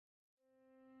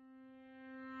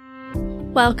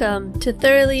Welcome to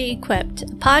Thoroughly Equipped, a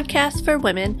podcast for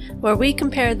women where we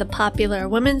compare the popular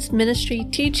women's ministry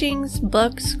teachings,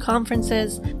 books,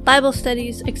 conferences, Bible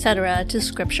studies, etc. to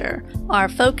Scripture. Our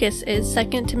focus is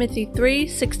 2 Timothy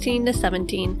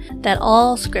 3:16-17, that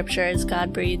all Scripture is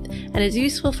God-breathed and is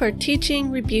useful for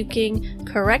teaching, rebuking,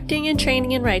 correcting, and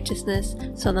training in righteousness,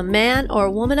 so the man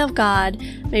or woman of God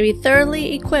may be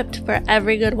thoroughly equipped for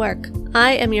every good work.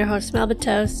 I am your host, Melba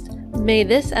Toast. May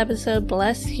this episode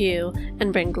bless you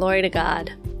and bring glory to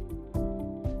God.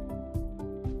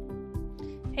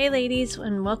 Hey ladies,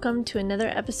 and welcome to another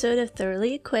episode of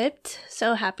Thoroughly Equipped.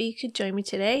 So happy you could join me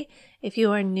today. If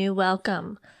you are new,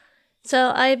 welcome.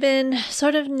 So I've been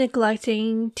sort of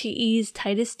neglecting TE's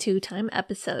Titus 2 time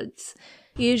episodes.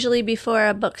 Usually before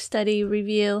a book study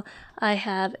review, I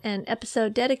have an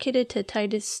episode dedicated to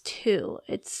Titus 2.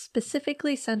 It's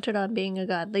specifically centered on being a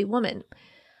godly woman.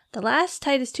 The last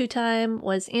Titus 2 time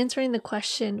was answering the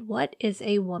question, what is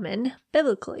a woman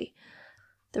biblically?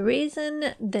 The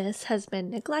reason this has been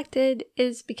neglected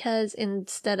is because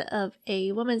instead of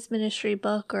a women's ministry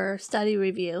book or study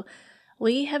review,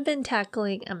 we have been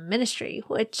tackling a ministry,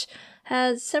 which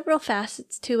has several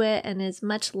facets to it and is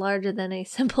much larger than a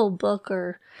simple book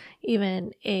or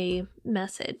even a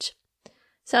message.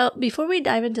 So before we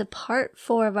dive into part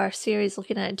 4 of our series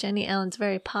looking at Jennie Allen's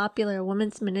very popular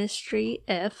women's ministry,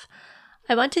 If,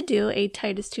 I want to do a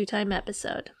Titus 2 time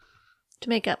episode to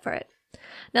make up for it.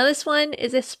 Now this one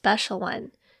is a special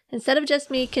one. Instead of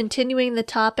just me continuing the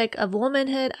topic of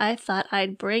womanhood, I thought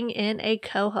I'd bring in a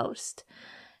co-host.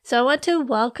 So I want to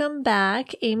welcome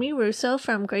back Amy Russo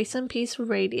from Grace and Peace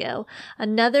Radio,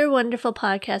 another wonderful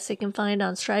podcast you can find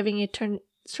on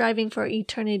Striving for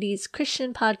Eternity's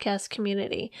Christian podcast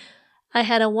community. I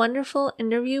had a wonderful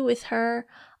interview with her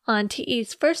on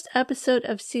TE's first episode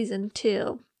of season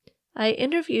 2. I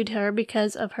interviewed her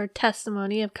because of her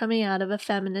testimony of coming out of a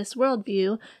feminist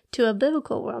worldview to a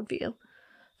biblical worldview.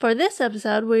 For this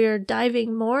episode, we are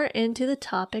diving more into the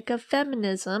topic of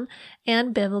feminism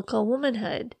and biblical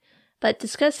womanhood, but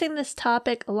discussing this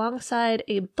topic alongside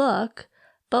a book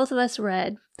both of us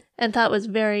read and thought was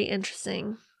very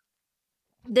interesting.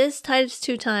 This Titus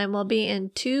 2 time will be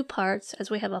in 2 parts as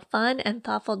we have a fun and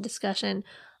thoughtful discussion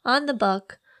on the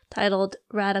book titled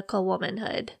Radical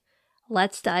Womanhood.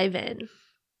 Let's dive in.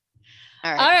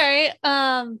 All right.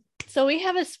 So we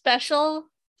have a special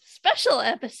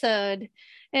episode,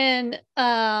 and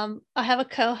I have a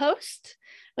co-host,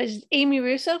 which is Amy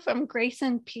Russo from Grace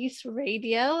and Peace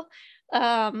Radio.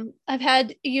 I've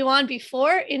had you on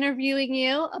before, interviewing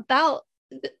you about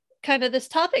kind of this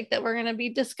topic that we're going to be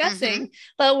discussing,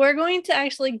 but we're going to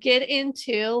actually get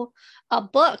into a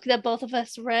book that both of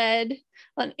us read.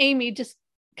 And Amy just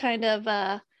kind of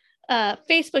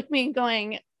Facebooked me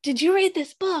going, did you read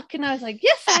this book? And I was like,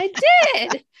 yes, I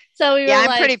did. So we were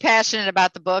I'm pretty passionate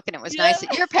about the book, and it was nice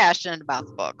that you're passionate about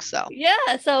the book. So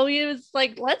so we was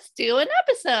like, let's do an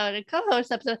episode, a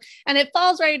co-host episode, and it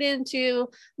falls right into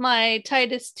my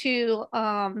Titus 2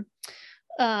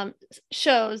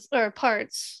 shows or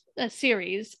parts, a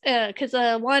series, because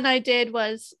one I did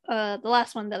was the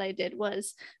last one that I did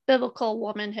was biblical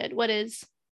womanhood. What is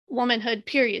womanhood,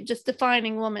 period, just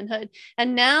defining womanhood.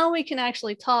 And now we can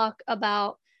actually talk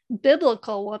about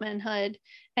biblical womanhood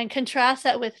and contrast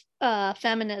that with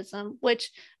feminism,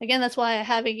 which again, that's why I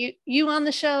have you on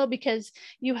the show, because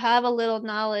you have a little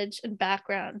knowledge and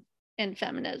background in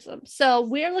feminism. So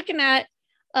we're looking at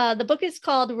the book is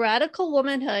called Radical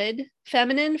Womanhood,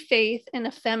 Feminine Faith in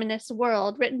a Feminist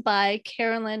World, written by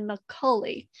Carolyn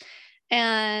McCulley.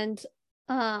 And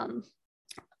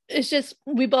it's just,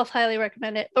 we both highly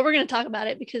recommend it, but we're going to talk about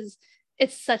it because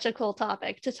it's such a cool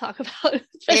topic to talk about.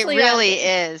 It really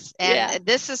is. And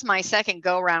this is my second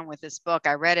go around with this book.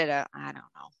 I read it, a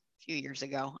few years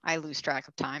ago. I lose track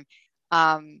of time.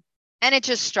 And it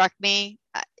just struck me.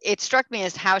 It struck me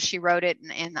as how she wrote it,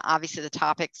 and obviously the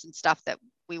topics and stuff that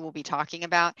we will be talking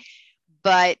about.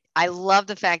 But I love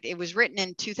the fact it was written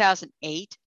in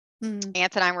 2008. Anth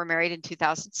and I were married in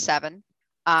 2007.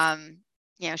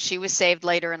 She was saved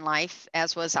later in life,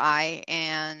 as was I,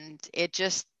 and it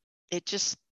just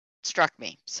struck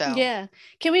me. So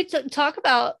can we talk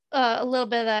about a little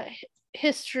bit of that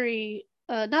history?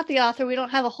 Not the author. We don't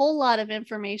have a whole lot of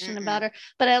information about her,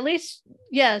 but at least,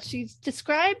 she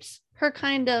describes her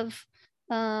kind of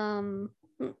fall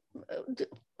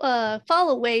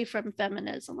away from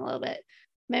feminism a little bit.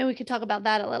 Maybe we could talk about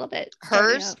that a little bit.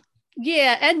 Hers?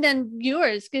 Yeah, and then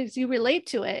yours, because you relate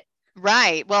to it.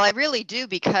 Right. Well, I really do,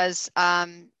 because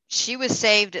she was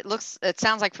saved. It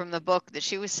sounds like from the book that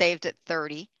she was saved at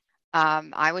 30.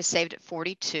 I was saved at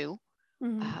 42.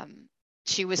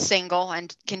 She was single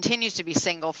and continues to be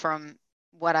single from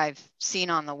what I've seen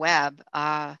on the web.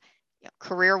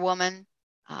 Career woman,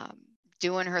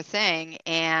 doing her thing,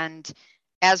 and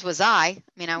as was I. I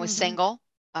mean, I was single,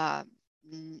 not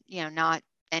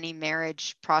any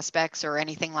marriage prospects or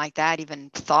anything like that, even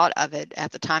thought of it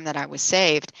at the time that I was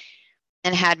saved,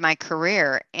 and had my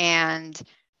career. And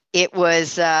it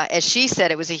was, as she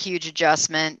said, it was a huge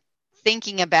adjustment,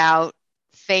 thinking about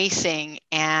facing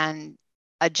and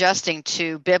adjusting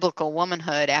to biblical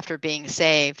womanhood after being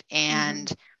saved.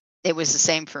 And it was the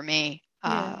same for me.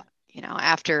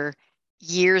 After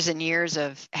years and years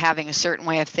of having a certain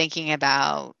way of thinking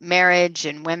about marriage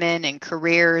and women and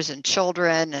careers and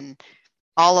children and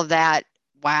all of that.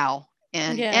 Wow.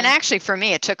 And actually for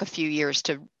me, it took a few years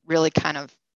to really kind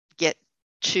of get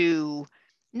to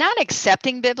not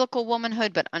accepting biblical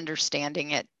womanhood, but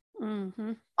understanding it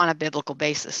on a biblical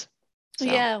basis. So.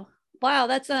 Yeah. Wow.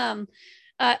 That's,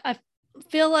 I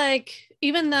feel like,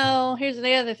 even though, here's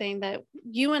the other thing, that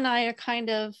you and I are kind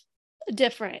of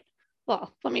different.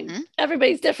 Well, I mean,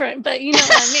 everybody's different, but you know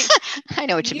what I mean. I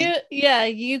know what you mean. Yeah,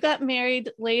 you got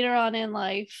married later on in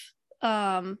life.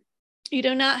 You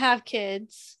do not have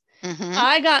kids.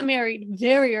 I got married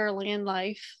very early in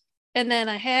life, and then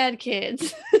I had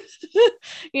kids,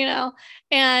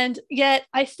 and yet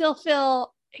I still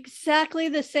feel exactly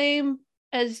the same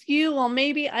as you. Well,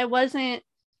 maybe I wasn't,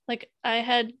 like, I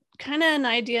had kind of an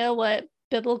idea what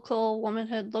biblical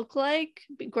womanhood looked like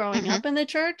growing up in the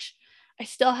church. I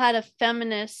still had a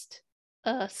feminist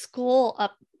school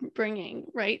upbringing,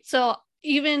 right? So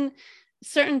even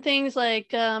certain things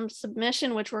like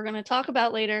submission, which we're going to talk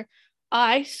about later,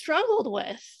 I struggled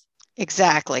with.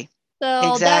 Exactly.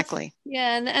 So exactly.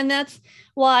 And that's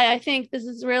why I think this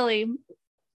is really,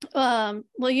 well,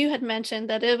 you had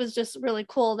mentioned that it was just really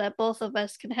cool that both of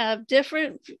us can have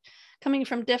coming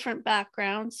from different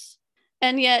backgrounds,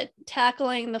 and yet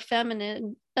tackling the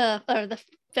feminine or the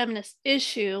feminist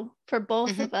issue for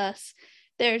both of us.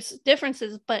 There's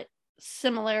differences, but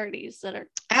similarities that are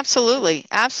absolutely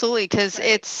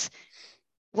because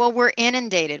we're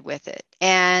inundated with it.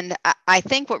 And I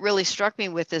think what really struck me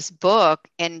with this book,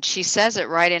 and she says it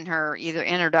right in her either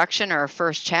introduction or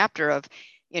first chapter of,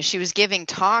 she was giving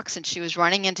talks and she was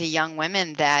running into young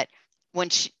women that when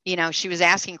she was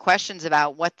asking questions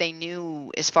about what they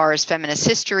knew as far as feminist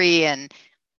history and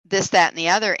this, that, and the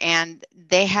other, and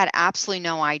they had absolutely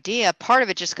no idea. Part of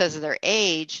it just because of their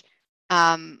age.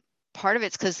 Part of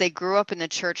it's because they grew up in the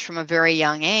church from a very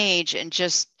young age, and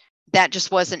that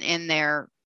just wasn't in their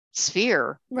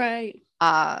sphere. Right.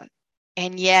 And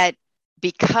yet,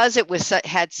 because it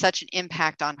had such an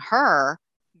impact on her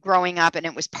growing up, and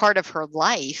it was part of her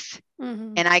life,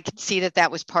 and I could see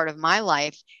that was part of my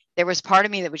life, there was part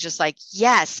of me that was just like,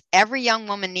 yes, every young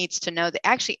woman needs to know that.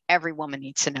 Actually, every woman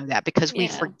needs to know that, because we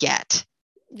forget.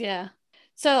 Yeah.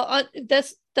 So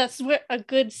that's a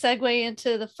good segue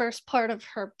into the first part of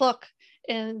her book,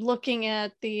 and looking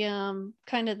at the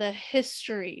kind of the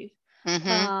history.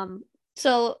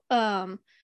 So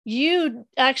you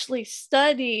actually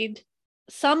studied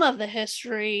some of the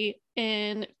history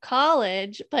in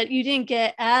college, but you didn't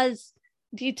get as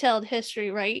detailed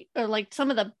history, right? Or like some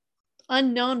of the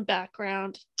unknown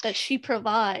background that she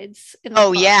provides in the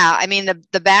book. Yeah. I mean,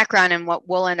 the background and what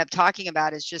we'll end up talking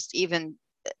about is just even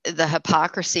the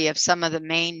hypocrisy of some of the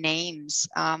main names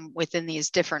within these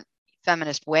different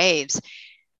feminist waves.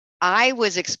 I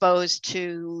was exposed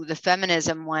to the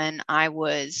feminism when I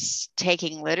was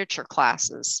taking literature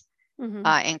classes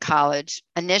in college,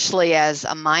 initially as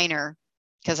a minor,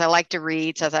 because I like to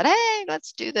read. So I thought, hey,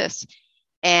 let's do this.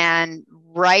 And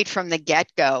right from the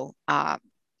get-go,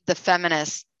 the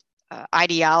feminist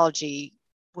ideology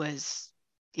was,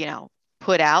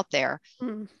 put out there.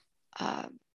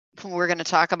 We're going to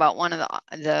talk about one of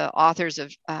the authors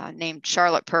of named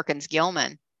Charlotte Perkins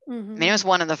Gilman. I mean, it was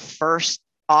one of the first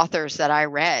authors that I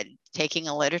read taking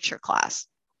a literature class.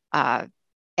 And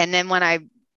then when I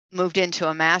moved into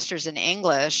a master's in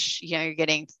English, you're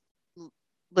getting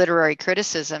literary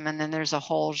criticism, and then there's a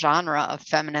whole genre of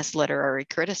feminist literary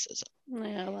criticism.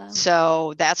 Yeah, wow.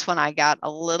 So that's when I got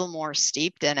a little more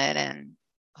steeped in it, and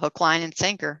hook, line, and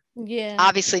sinker. Yeah.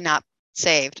 Obviously not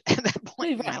saved at that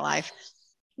point in my life.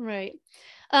 Right.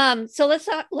 So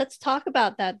let's talk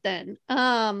about that then.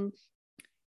 Why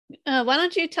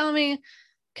don't you tell me,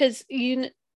 because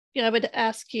I would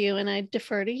ask you, and I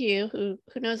defer to you, who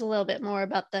knows a little bit more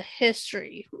about the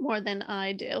history more than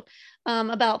I do,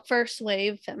 about first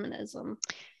wave feminism.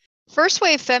 First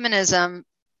wave feminism,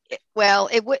 well,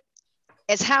 it would,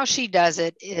 as how she does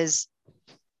it is,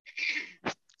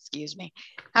 excuse me,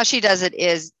 how she does it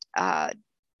is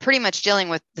pretty much dealing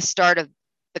with the start of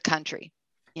the country,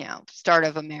 start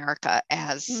of America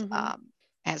as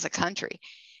as a country.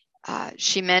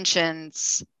 She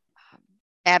mentions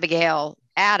Abigail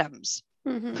Adams,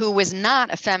 who was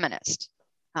not a feminist.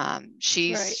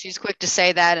 She's quick to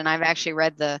say that, and I've actually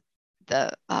read the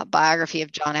biography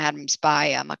of John Adams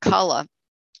by McCullough.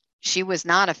 She was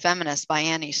not a feminist by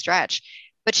any stretch,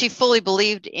 but she fully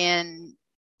believed in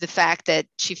the fact that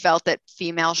she felt that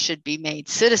females should be made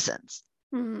citizens.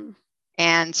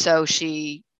 And so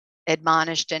she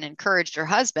admonished and encouraged her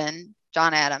husband,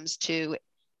 John Adams, to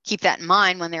keep that in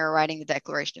mind when they were writing the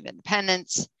Declaration of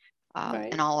Independence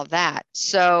and all of that.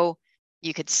 So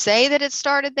you could say that it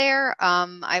started there.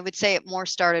 I would say it more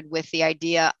started with the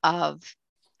idea of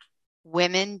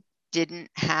women didn't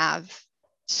have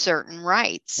certain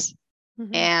rights.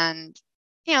 And,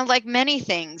 you know, like many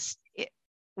things,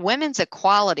 women's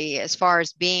equality as far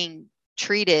as being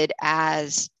treated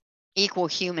as equal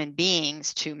human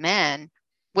beings to men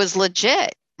was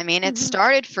legit. I mean, it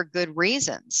started for good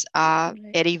reasons.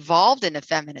 It evolved into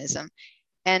feminism,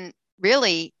 and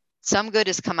really some good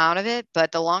has come out of it,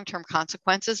 but the long-term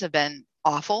consequences have been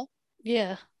awful.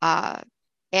 Yeah.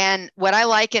 And what I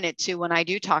liken it to when I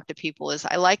do talk to people is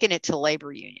I liken it to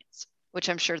labor unions, which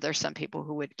I'm sure there's some people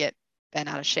who would get bent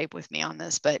out of shape with me on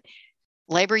this, but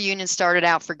labor unions started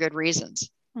out for good reasons.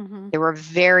 They were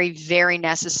very, very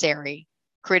necessary,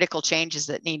 critical changes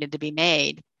that needed to be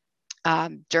made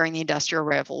during the Industrial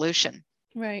Revolution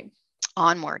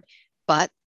onward. But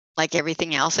like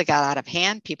everything else, it got out of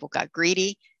hand. People got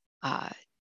greedy.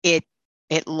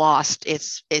 It lost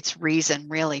its reason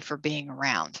really for being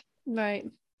around.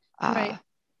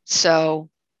 So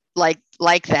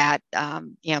like that,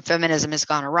 you know, feminism has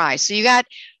gone awry. So you got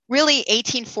really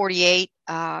 1848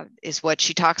 is what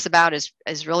she talks about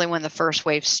is really when the first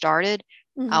wave started.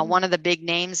 One of the big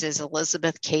names is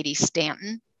Elizabeth Cady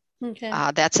Stanton.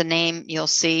 That's a name you'll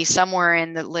see somewhere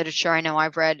in the literature. I know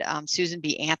I've read Susan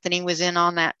B. Anthony was in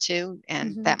on that too.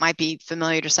 And that might be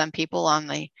familiar to some people on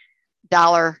the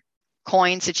dollar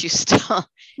coins that you still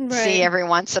see every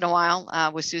once in a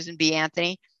while with Susan B.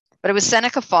 Anthony. But it was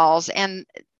Seneca Falls. And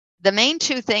the main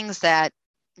two things that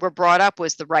were brought up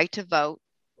was the right to vote.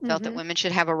 Felt that women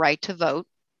should have a right to vote.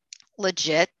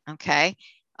 Legit. Okay.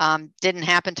 Didn't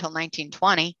happen until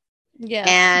 1920.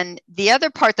 And the other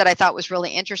part that I thought was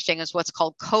really interesting is what's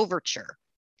called coverture,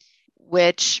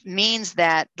 which means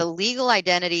that the legal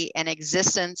identity and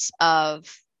existence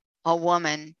of a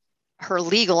woman, her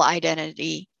legal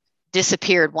identity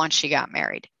disappeared once she got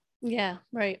married.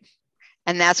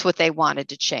 And that's what they wanted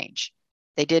to change.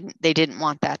 They didn't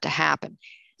want that to happen.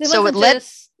 So it led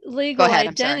legal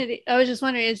identity. I was just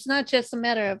wondering, it's not just a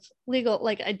matter of legal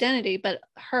like identity, but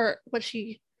what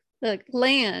she like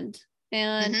land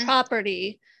and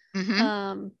property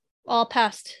all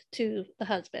passed to the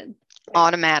husband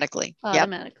automatically.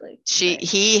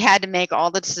 He had to make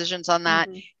all the decisions on that.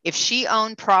 If she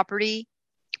owned property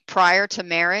prior to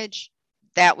marriage,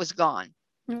 that was gone.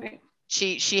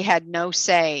 She had no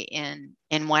say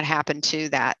in what happened to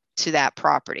that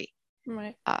property,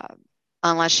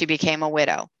 unless she became a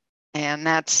widow. And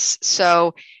that's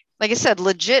so, like I said,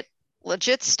 legit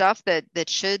stuff that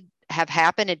should have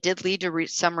happened. It did lead to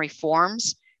some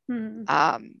reforms.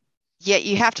 Yet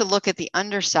you have to look at the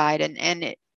underside,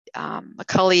 and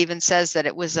McCullough even says that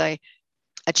it was a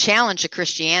challenge to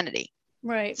Christianity.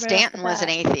 Stanton was an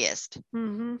atheist.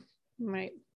 And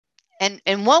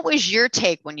what was your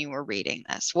take when you were reading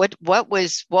this? What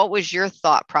was your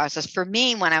thought process? For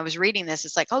me, when I was reading this,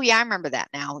 it's like, oh yeah, I remember that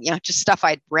now. You know, just stuff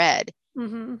I'd read.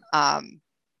 How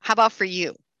about for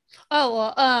you?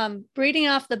 Oh well, reading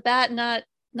off the bat, not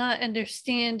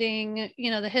understanding,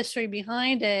 you know, the history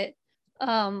behind it.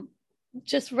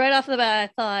 Just right off the bat,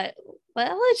 I thought,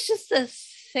 well, it's just the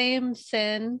same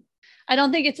sin. I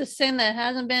don't think it's a sin that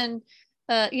hasn't been,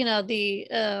 you know, the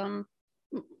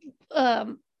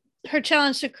her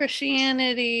challenge to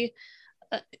Christianity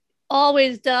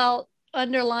always dealt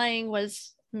underlying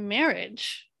was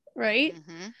marriage, right?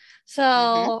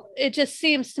 So it just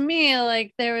seems to me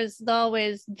like there was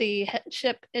always the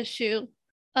headship issue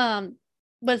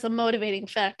was a motivating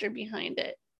factor behind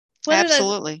it.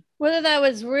 Absolutely. Whether that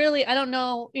was really, I don't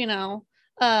know, you know,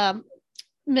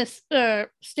 Miss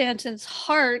Stanton's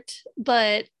heart,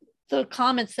 but the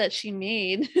comments that she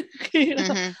made, you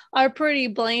know, are pretty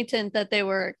blatant that they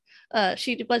were,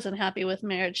 she wasn't happy with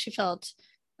marriage. She felt,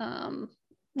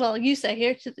 well, you say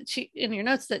here she in your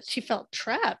notes that she felt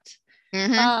trapped.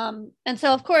 And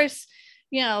so of course,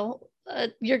 you know,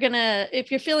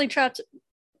 if you're feeling trapped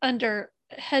under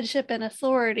headship and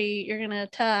authority, you're going to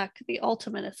attack the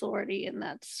ultimate authority, and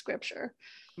that's scripture.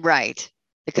 Right.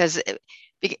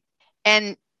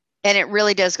 And it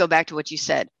really does go back to what you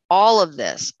said. all of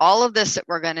this that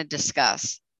we're going to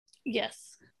discuss,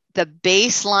 yes, the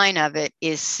baseline of it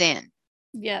is sin.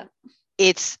 Yeah.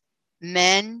 It's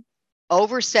men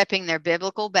overstepping their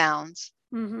biblical bounds,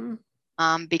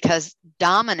 because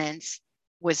dominance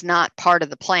was not part of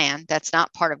the plan. That's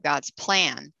not part of God's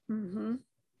plan.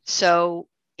 So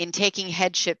in taking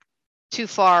headship too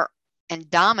far and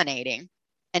dominating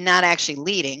and not actually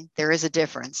leading, there is a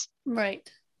difference. Right.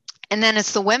 And then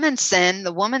it's the woman's sin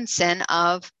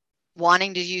of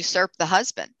wanting to usurp the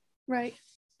husband. Right.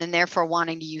 And therefore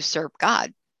wanting to usurp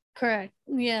God. Correct.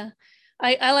 Yeah.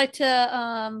 I like to,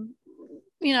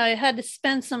 I had to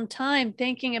spend some time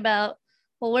thinking about,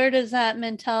 well, where does that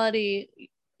mentality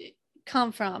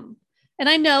come from? And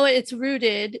I know it's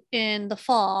rooted in the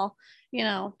fall,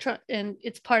 and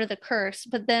it's part of the curse.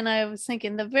 But then I was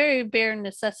thinking the very bare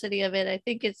necessity of it, I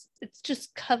think it's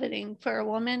just coveting for a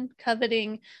woman,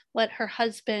 coveting what her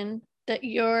husband, that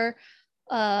your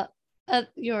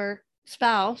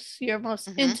spouse, your most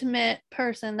intimate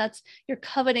person, that's, you're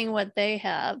coveting what they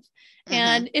have.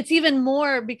 And it's even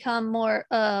become more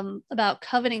about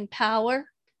coveting power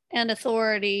and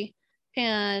authority,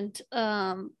 and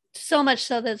so much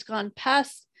so that it's gone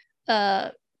past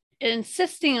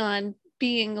insisting on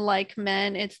being like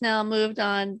men. It's now moved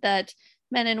on that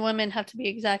men and women have to be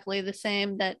exactly the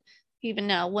same, that even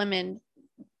now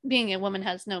being a woman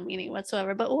has no meaning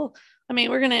whatsoever. But we're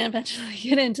going to eventually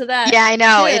get into that. Yeah, I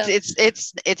know.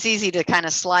 It's easy to kind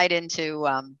of slide into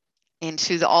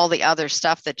all the other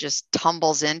stuff that just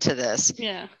tumbles into this.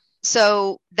 Yeah.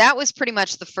 So that was pretty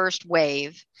much the first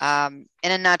wave, in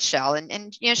a nutshell.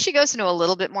 And she goes into a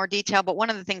little bit more detail, but one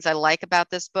of the things I like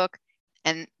about this book,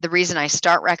 and the reason I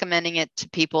start recommending it to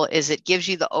people, is it gives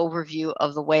you the overview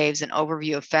of the waves and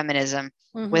overview of feminism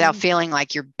without feeling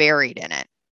like you're buried in it.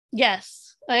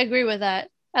 Yes, I agree with that.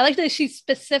 I like that she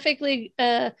specifically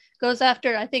goes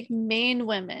after, I think, main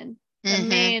women, the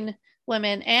main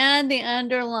women, and the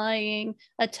underlying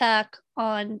attack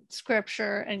on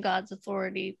scripture and God's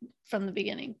authority from the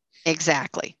beginning.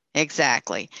 Exactly.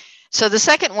 So the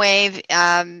second wave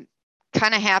kind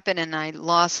of happened, and I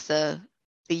lost the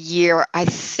year. I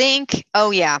think, I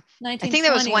think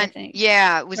that was when,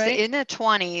 it was right? In the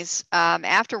 20s,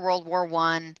 after World War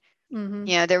I.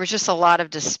 There was just a lot of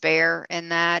despair in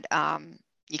that.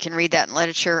 You can read that in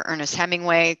literature. Ernest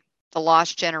Hemingway, The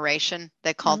Lost Generation,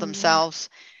 they called themselves.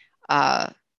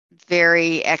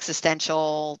 Very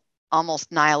existential,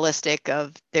 almost nihilistic,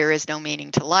 of there is no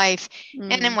meaning to life.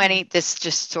 And then when this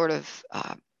just sort of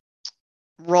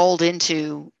rolled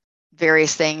into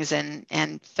various things,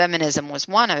 and feminism was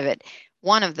one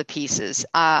of the pieces.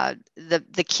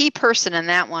 The key person in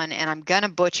that one, and I'm going to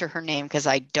butcher her name because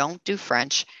I don't do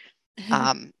French.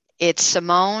 It's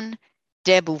Simone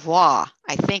de Beauvoir,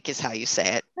 I think is how you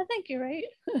say it. I think you're right.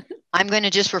 I'm going to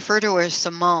just refer to her as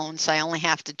Simone, so I only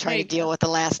have to try to deal with the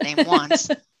last name once.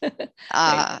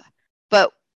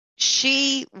 But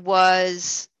she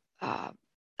was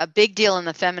a big deal in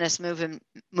the feminist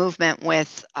movement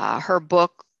with her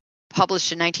book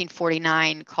published in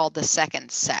 1949 called The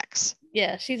Second Sex.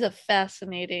 Yeah, she's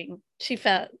fascinated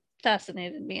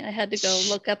me. I had to go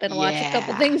look up and watch a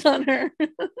couple things on her.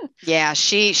 Yeah,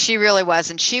 she really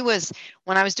was. And she was,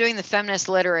 when I was doing the feminist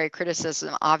literary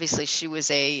criticism, obviously she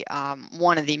was a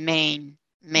one of the main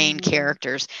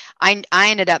characters. I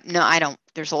ended up,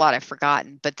 there's a lot I've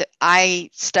forgotten, but I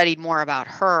studied more about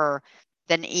her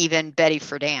than even Betty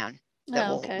Friedan that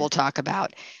we'll talk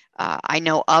about. I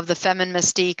know of the Feminine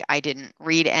Mystique. I didn't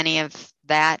read any of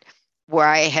that, where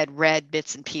I had read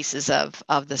bits and pieces of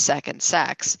The Second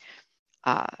Sex.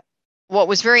 What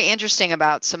was very interesting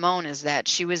about Simone is that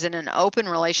she was in an open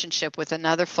relationship with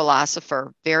another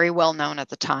philosopher, very well known at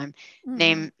the time,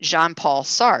 named Jean-Paul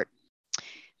Sartre.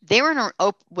 They were in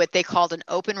what they called an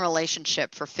open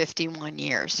relationship for 51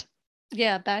 years.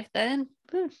 Yeah, back then,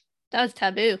 that was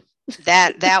taboo.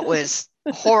 That was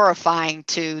horrifying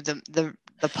to the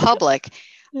public.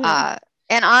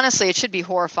 And honestly, it should be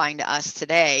horrifying to us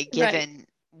today, given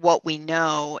what we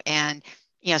know. And,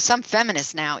 some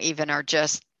feminists now even are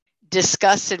just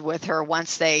disgusted with her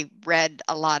once they read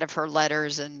a lot of her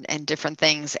letters and different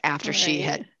things after she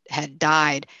had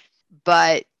died.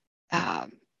 But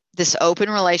this open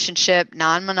relationship,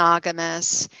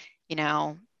 non-monogamous,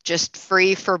 just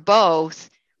free for both.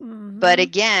 But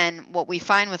again, what we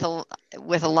find with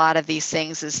a lot of these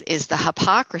things is the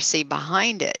hypocrisy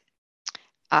behind it.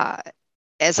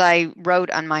 As I wrote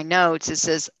on my notes, it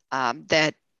says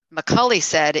that Macaulay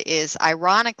said is,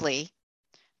 ironically,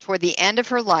 toward the end of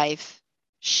her life,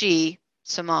 she,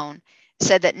 Simone,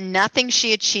 said that nothing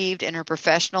she achieved in her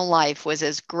professional life was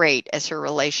as great as her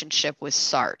relationship with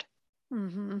Sartre.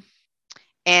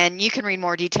 And you can read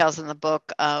more details in the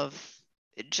book of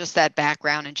just that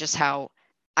background and just how,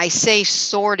 I say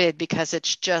sordid because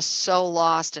it's just so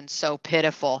lost and so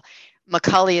pitiful.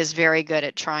 Macaulay is very good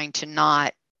at trying to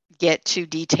not get too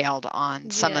detailed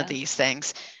on some of these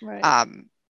things, right.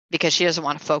 Because she doesn't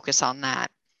want to focus on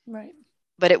that. Right.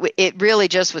 But it really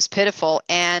just was pitiful.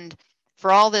 And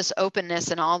for all this openness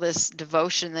and all this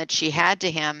devotion that she had to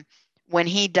him, when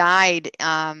he died,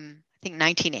 I think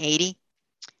 1980,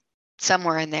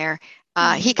 somewhere in there,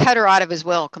 he cut her out of his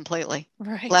will completely.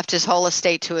 Right. Left his whole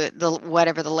estate to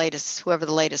whoever the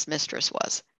latest mistress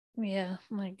was. Yeah,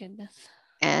 my goodness.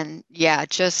 And yeah,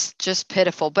 just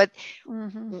pitiful. But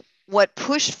what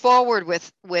pushed forward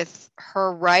with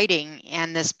her writing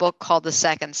and this book called The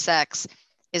Second Sex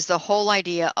is the whole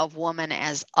idea of woman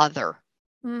as other.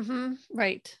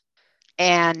 Right.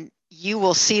 And you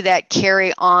will see that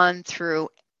carry on through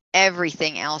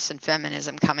everything else in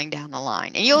feminism coming down the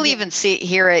line. And you'll even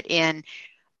hear it in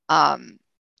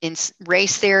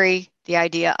race theory, the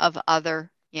idea of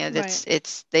other. You know,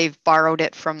 they've borrowed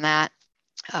it from that.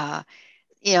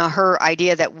 You know, her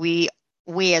idea that we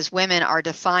as women are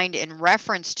defined in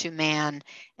reference to man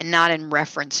and not in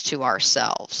reference to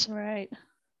ourselves. Right.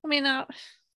 I mean,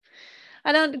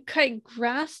 I don't quite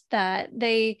grasp that.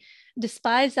 They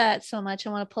despise that so much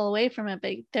and want to pull away from it,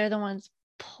 but they're the ones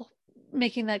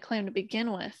making that claim to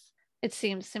begin with, it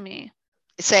seems to me.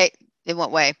 Say, in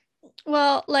what way?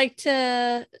 Well, like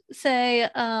to say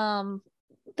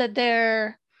that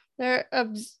they're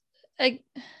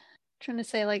trying to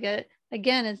say like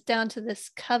again, it's down to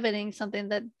this coveting something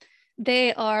that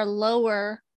they are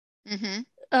lower.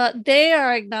 They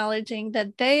are acknowledging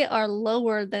that they are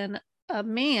lower than a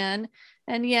man,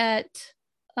 and yet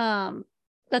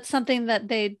that's something that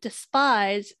they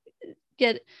despise.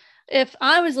 Yet if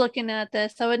I was looking at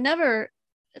this, I would never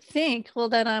think, well,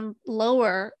 that I'm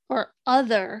lower or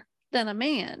other than a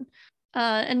man.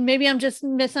 And maybe I'm just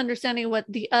misunderstanding what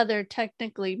the other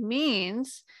technically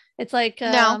means. It's like,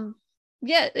 no.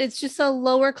 Yeah, it's just a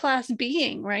lower class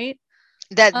being, right?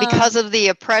 That because of the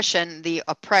oppression,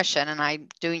 and I'm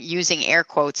using air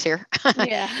quotes here.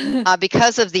 Yeah.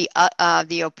 Because of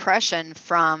the oppression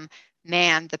from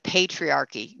man, the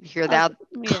patriarchy, you hear that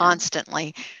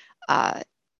constantly.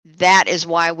 That is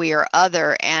why we are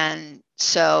other. And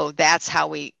so that's how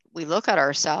we look at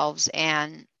ourselves.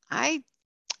 And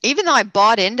even though I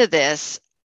bought into this,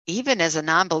 even as a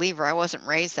non-believer, I wasn't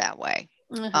raised that way.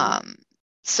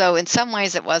 So in some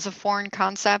ways it was a foreign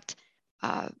concept.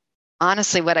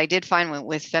 Honestly, what I did find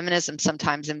with feminism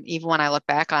sometimes, and even when I look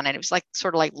back on it, it was like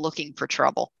sort of like looking for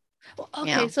trouble. Well,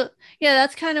 okay, you know? So yeah,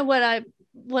 that's kind of what I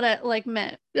like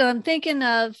meant. I'm thinking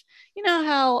of, you know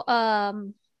how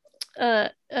a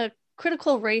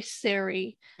critical race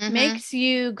theory makes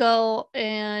you go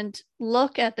and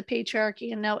look at the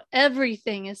patriarchy, and now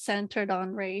everything is centered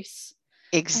on race.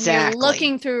 Exactly. And you're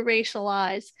looking through racial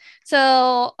eyes.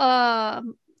 So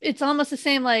it's almost the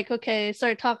same, like, okay,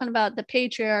 start talking about the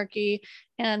patriarchy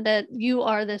and that you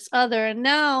are this other. And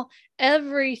now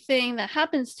everything that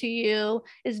happens to you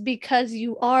is because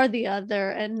you are the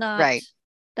other and not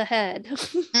the head.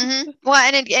 Well,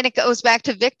 and it goes back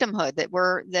to victimhood, that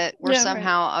we're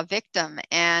somehow a victim.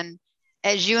 And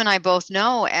as you and I both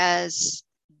know, as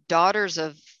daughters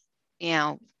of, you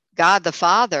know, God the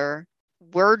Father,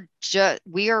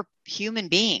 we are human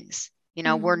beings. You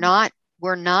know, we're not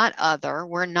other,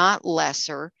 we're not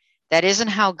lesser. That isn't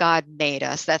how God made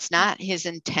us. That's not his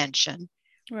intention.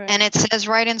 And it says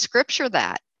right in scripture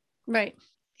that. You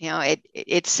know,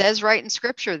 it says right in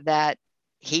scripture that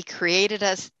he created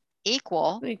us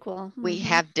equal. We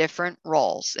have different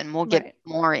roles, and we'll get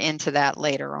more into that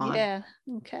later on. Yeah.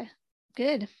 Okay.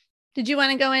 Good. Did you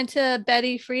want to go into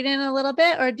Betty Friedan a little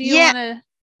bit, or do you want to?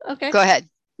 Okay. Go ahead.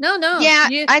 No. Yeah,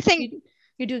 I think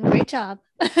you're doing a great job.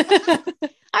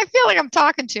 I feel like I'm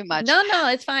talking too much. No,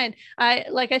 it's fine.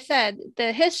 Like I said,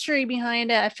 the history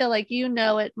behind it, I feel like you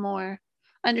know it more,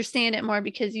 understand it more,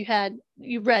 because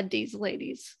you read these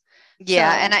ladies.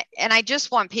 Yeah. So. And I just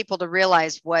want people to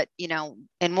realize what, you know,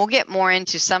 and we'll get more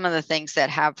into some of the things that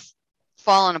have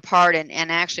fallen apart, and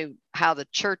actually how the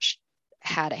church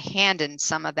had a hand in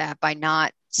some of that by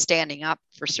not standing up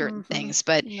for certain things.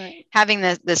 But having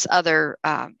this other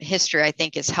history, I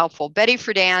think, is helpful. Betty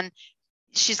Friedan,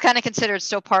 she's kind of considered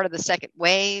still part of the second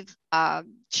wave.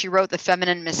 She wrote The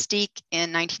Feminine Mystique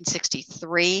in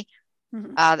 1963.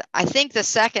 I think The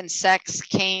Second Sex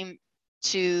came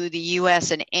to the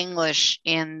U.S. in English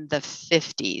in the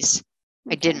 50s.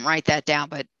 I didn't write that down,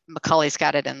 but Macaulay's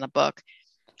got it in the book.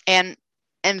 And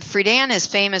Friedan is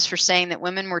famous for saying that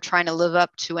women were trying to live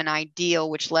up to an ideal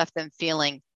which left them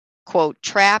feeling, quote,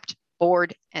 trapped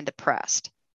bored and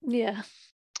depressed. Yeah.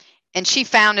 And she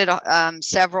founded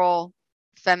several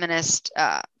feminist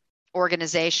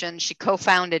organizations. She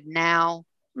co-founded NOW.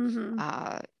 Mm-hmm.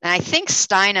 And I think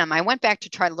Steinem, I went back to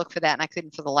try to look for that and I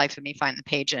couldn't for the life of me find the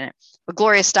page in it. But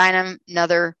Gloria Steinem,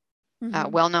 another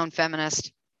well-known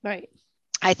feminist. Right.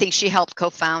 I think she helped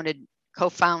co-found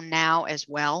NOW as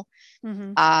well.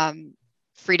 Mm-hmm.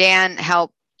 Friedan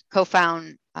helped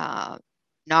co-found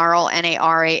NARAL,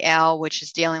 NARAL, which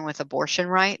is dealing with abortion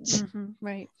rights. Mm-hmm.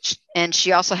 Right. And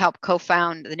she also helped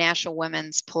co-found the National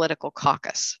Women's Political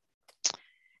Caucus.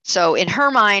 So in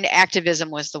her mind, activism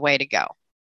was the way to go.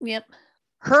 Yep.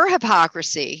 Her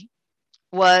hypocrisy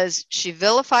was she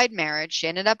vilified marriage. She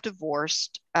ended up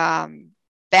divorced,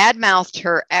 bad-mouthed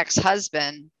her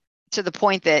ex-husband to the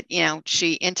point that,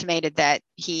 she intimated that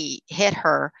he hit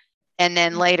her, and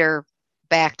then later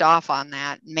backed off on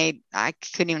that. I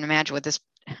couldn't even imagine what this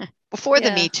before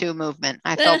the Me Too movement.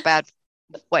 I felt bad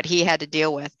what he had to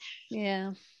deal with.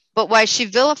 Yeah. But while she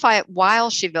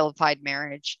vilified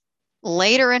marriage,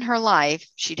 later in her life,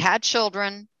 she'd had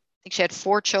children. I think she had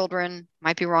 4 children.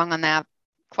 Might be wrong on that.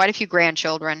 Quite a few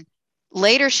grandchildren.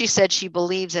 Later, she said she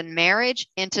believes in marriage,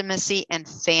 intimacy, and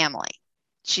family.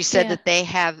 She said that they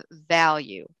have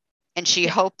value, and she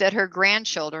hoped that her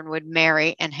grandchildren would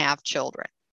marry and have children.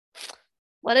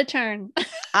 What a turn.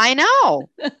 I know.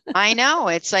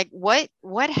 It's like,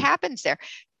 what happens there?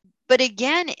 But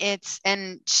again,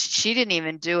 and she didn't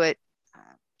even do it.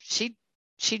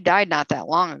 She died not that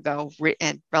long ago,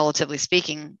 and relatively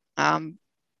speaking.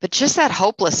 But just that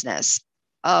hopelessness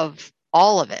of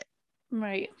all of it.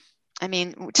 Right. I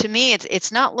mean, to me,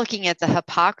 it's not looking at the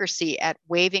hypocrisy at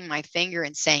waving my finger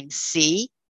and saying, see,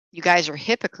 you guys are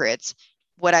hypocrites.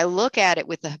 What I look at it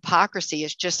with the hypocrisy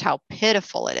is just how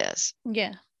pitiful it is.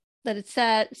 Yeah. That it's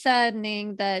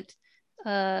saddening that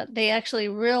they actually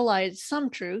realized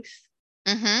some truth.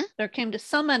 Mm-hmm. There came to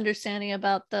some understanding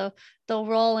about the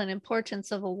role and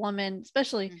importance of a woman,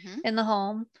 especially in the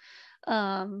home,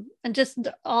 and just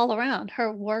all around.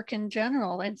 Her work in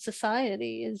general in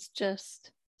society is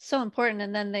just so important,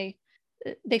 and then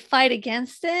they fight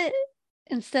against it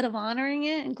instead of honoring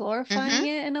it and glorifying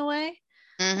it in a way.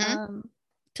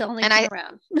 To only turn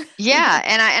around. Yeah,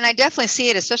 and I definitely see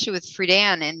it, especially with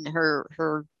Friedan and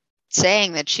her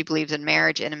saying that she believes in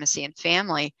marriage, intimacy, and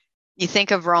family. You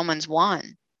think of Romans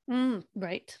 1.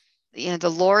 Right. The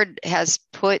Lord has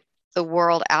put the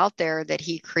world out there that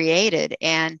he created,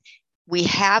 and we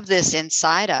have this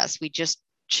inside us. We just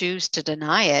choose to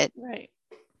deny it, right,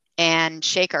 and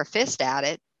shake our fist at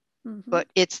it, but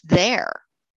it's there.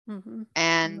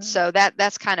 And so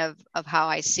that's kind of how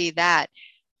I see that.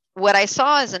 What I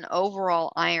saw is an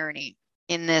overall irony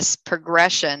in this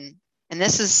progression, and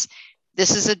this is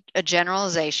a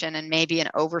generalization and maybe an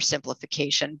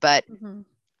oversimplification, but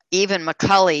even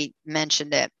Macaulay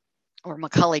mentioned it, or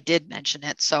Macaulay did mention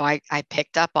it, so I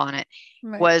picked up on it.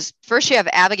 Was first you have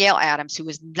Abigail Adams, who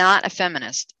was not a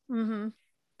feminist,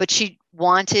 but she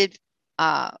wanted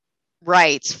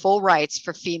full rights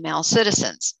for female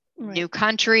citizens. New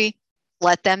country,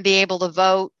 let them be able to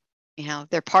vote.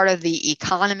 They're part of the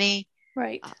economy,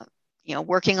 right?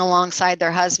 Working alongside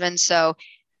their husbands. So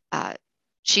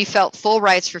she felt full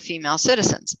rights for female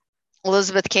citizens.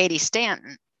 Elizabeth Cady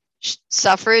Stanton,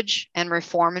 suffrage and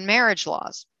reform in marriage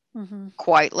laws,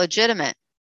 quite legitimate.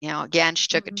 Again, she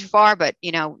took it too far, but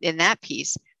in that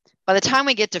piece, by the time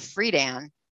we get to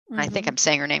Friedan, and I think I'm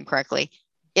saying her name correctly,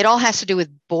 it all has to do with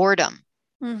boredom.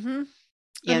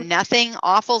 Nothing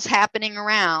awful's happening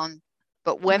around,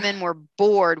 but women were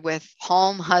bored with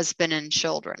home, husband, and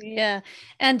children. Yeah.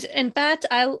 And in fact,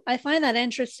 I find that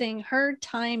interesting. Her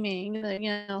timing,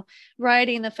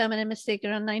 writing The Feminine Mystique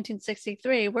around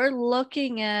 1963, we're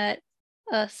looking at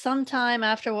sometime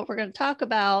after what we're going to talk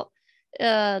about,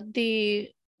 the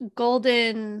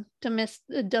golden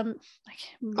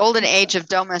age of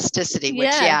domesticity, which,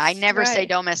 I never say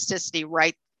domesticity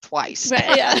right twice.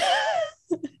 Right, yeah.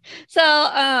 So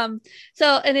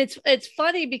and it's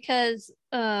funny because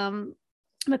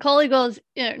Macaulay goes,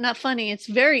 not funny, it's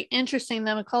very interesting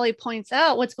that Macaulay points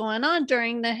out what's going on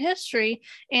during the history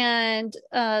and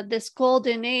this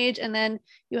golden age, and then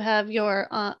you have your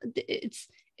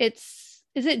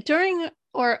is it during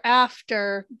or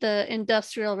after the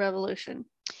Industrial Revolution?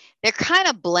 They're kind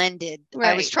of blended.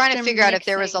 Right. I was trying to figure out if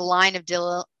there was a line of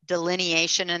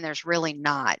delineation, and there's really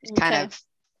not. It's kind of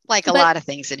like a lot of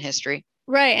things in history.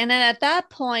 Right. And then at that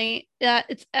point,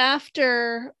 it's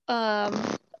after the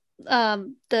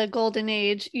golden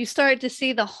age, you start to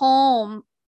see the home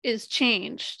is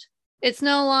changed. It's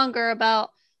no longer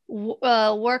about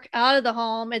work out of the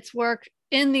home. It's work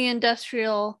in the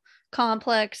industrial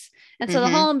complex. And so the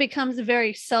home becomes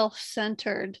very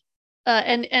self-centered.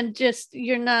 And just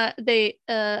you're not they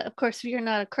of course, if you're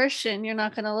not a Christian, you're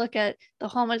not going to look at the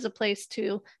home as a place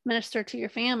to minister to your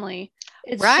family.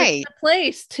 It's just a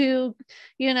place to,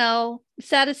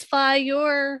 satisfy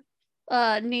your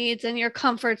needs and your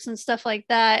comforts and stuff like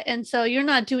that. And so you're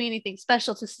not doing anything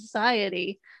special to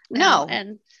society now.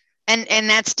 No. And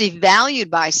that's devalued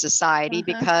by society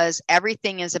because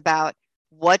everything is about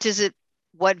what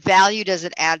value does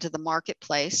it add to the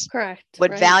marketplace? Correct.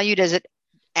 What value does it,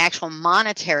 actual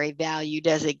monetary value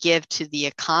does it give to the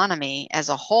economy as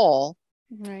a whole?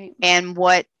 Right. And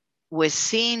what was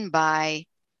seen by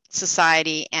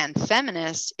society and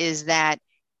feminists is that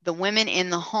the women in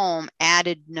the home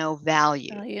added no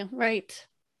value. Right.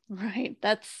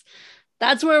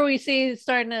 That's where we see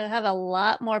starting to have a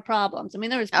lot more problems. I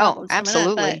mean, there was problems.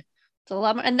 Absolutely. But it's a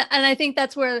lot more. And I think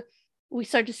that's where we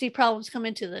start to see problems come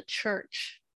into the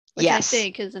church, which I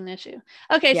think is an issue.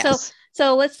 Okay. Yes.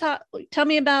 So let's tell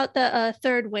me about the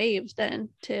third wave then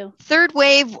too. Third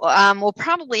wave, we'll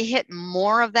probably hit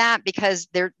more of that because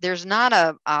there's not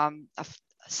a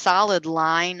solid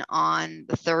line on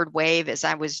the third wave. As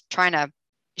I was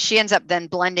she ends up then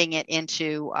blending it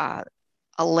into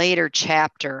a later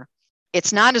chapter.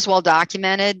 It's not as well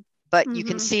documented, but you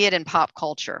can see it in pop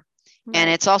culture. Right. And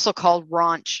it's also called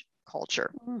raunch culture.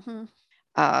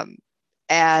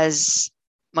 As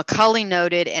Macaulay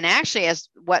noted, and actually as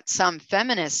what some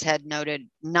feminists had noted,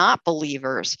 not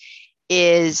believers,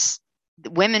 is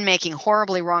women making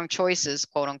horribly wrong choices,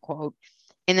 quote unquote,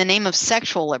 in the name of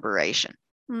sexual liberation.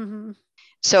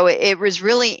 So it was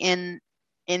really in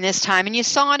this time, and you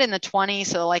saw it in the 20s.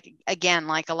 So like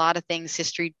a lot of things,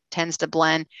 history tends to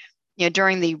blend.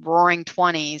 During the Roaring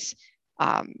 20s,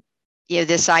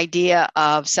 this idea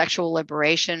of sexual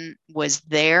liberation was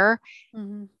there,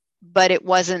 but it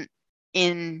wasn't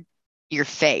in your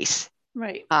face.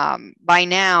 Right. By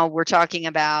now, we're talking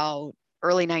about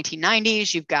early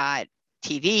 1990s. You've got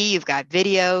TV, you've got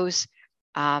videos.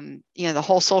 The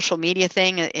whole social media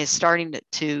thing is starting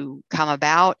to come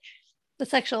about. The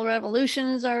sexual revolution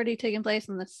is already taking place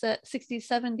in the 60s,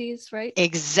 70s, right?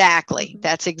 Exactly.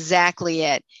 That's exactly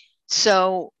it.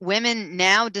 So women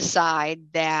now decide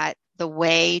that the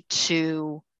way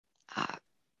to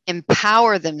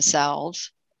empower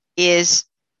themselves is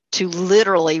to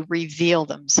literally reveal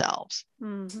themselves.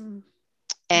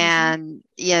 And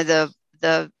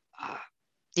the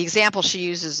example she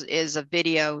uses is a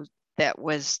video that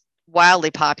was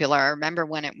wildly popular. I remember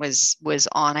when it was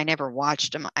on. I never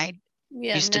watched them.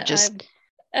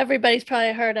 Everybody's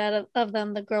probably heard of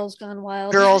them, the Girls Gone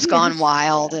Wild. Girls Gone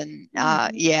Wild. And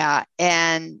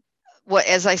and what,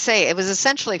 as I say, it was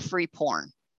essentially free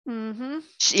porn.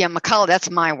 Macaulay, that's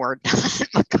my word, not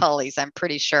Macaulay's, I'm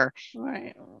pretty sure.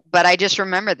 Right. But I just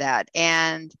remember that.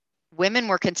 And women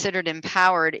were considered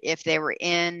empowered if they were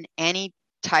in any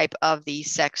type of the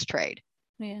sex trade.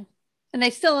 Yeah. And they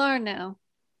still are now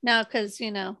because,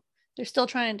 they're still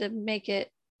trying to make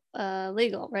it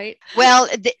legal, right? Well,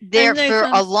 for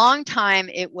a long time,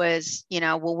 it was,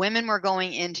 women were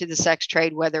going into the sex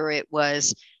trade, whether it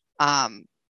was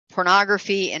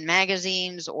pornography in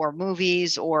magazines or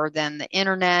movies, or then the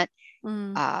internet,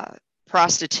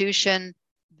 prostitution,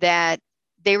 that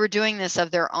they were doing this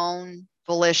of their own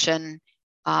volition,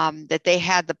 that they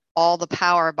had all the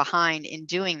power behind in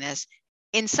doing this.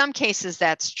 In some cases,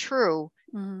 that's true.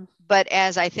 But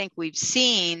as I think we've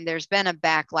seen, there's been a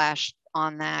backlash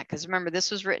on that. Because remember,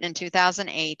 this was written in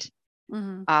 2008,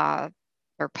 or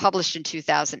published in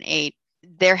 2008.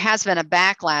 There has been a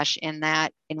backlash in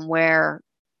where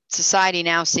society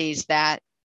now sees that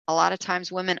a lot of times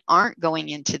women aren't going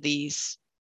into these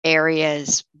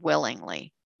areas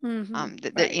willingly. Right.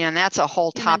 And that's a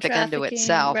whole topic unto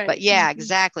itself. Right. But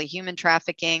exactly. Human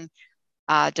trafficking,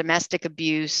 domestic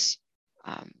abuse,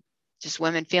 just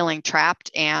women feeling trapped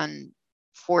and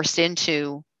forced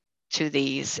into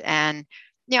these. And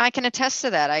I can attest to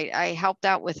that. I helped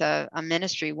out with a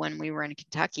ministry when we were in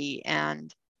Kentucky,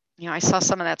 and I saw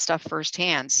some of that stuff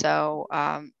firsthand. So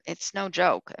it's no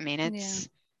joke. I mean,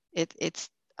 it's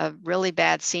a really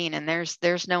bad scene, and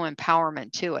there's no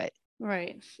empowerment to it.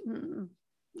 Right.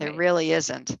 There really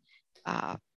isn't.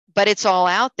 But it's all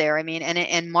out there. I mean,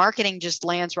 and marketing just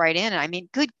lands right in. I mean,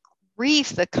 good grief,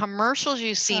 the commercials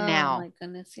you see now. Oh my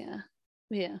goodness,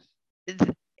 yeah.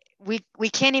 We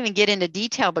can't even get into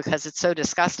detail because it's so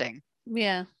disgusting.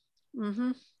 Yeah.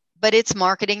 But it's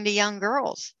marketing to young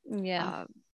girls. Yeah.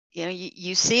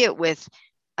 You see it with,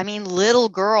 little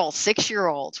girls,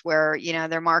 6-year-olds, where,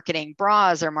 they're marketing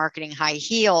bras, they're marketing high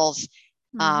heels,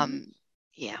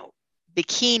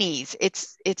 bikinis.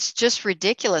 It's just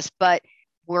ridiculous. But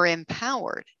we're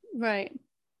empowered. Right.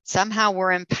 Somehow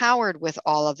we're empowered with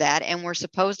all of that, and we're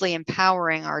supposedly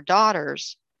empowering our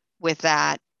daughters with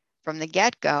that from the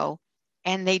get-go,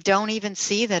 and they don't even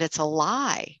see that it's a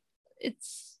lie.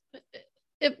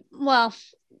 Well,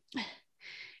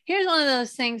 here's one of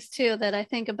those things too that I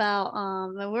think about,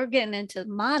 that we're getting into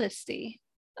modesty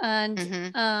and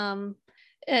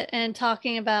and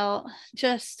talking about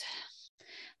just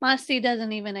modesty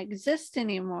doesn't even exist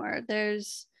anymore.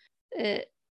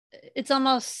 It's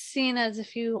almost seen as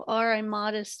if you are a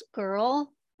modest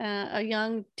girl, a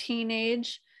young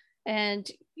teenage, and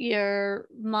you're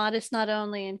modest not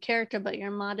only in character, but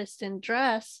you're modest in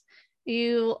dress,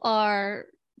 you are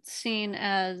seen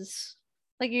as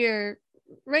like you're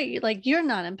right, like you're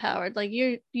not empowered, like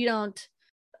you don't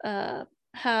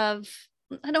have,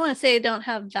 I don't want to say don't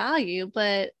have value,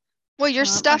 but well, you're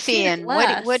stuffy and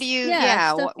what do you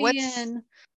stuffy what's and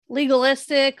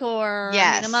legalistic, or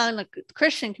yes. I mean, I'm not in the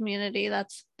Christian community,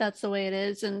 that's the way it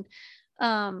is. And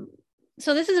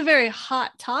so this is a very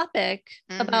hot topic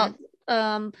about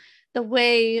the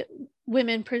way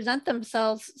women present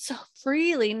themselves so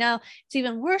freely. Now it's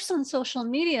even worse on social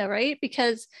media, right?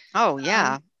 Because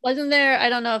wasn't there, I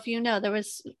don't know if you know, there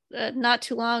was not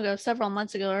too long ago, several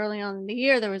months ago, early on in the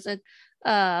year, there was a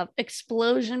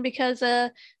explosion because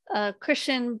a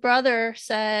Christian brother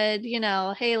said,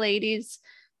 hey ladies,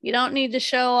 you don't need to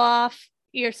show off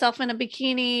yourself in a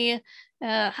bikini,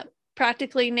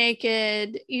 practically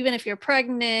naked, even if you're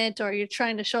pregnant or you're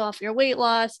trying to show off your weight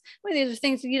loss. I mean, these are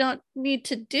things that you don't need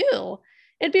to do.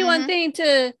 It'd be one thing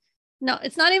to, no,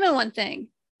 it's not even one thing.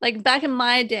 Like back in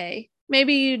my day,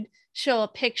 maybe you'd show a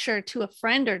picture to a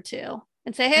friend or two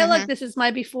and say, hey, look, this is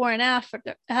my before and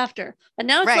after. But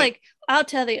now it's like out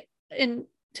to the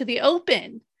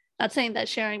open. Not saying that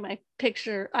sharing my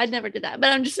picture, I never did that,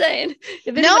 but I'm just saying.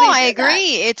 No, I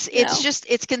agree.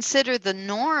 It's considered the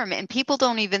norm, and people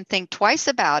don't even think twice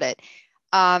about it.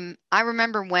 I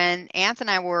remember when Anth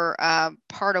and I were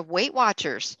part of Weight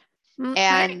Watchers,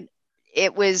 and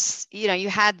it was, you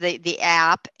had the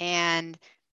app, and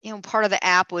part of the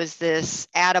app was this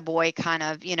attaboy kind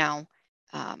of,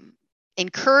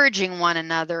 encouraging one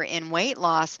another in weight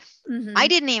loss. I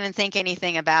didn't even think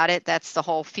anything about it. That's the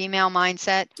whole female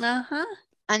mindset.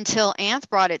 Until Anth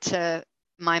brought it to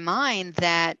my mind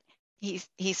that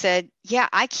he said, yeah,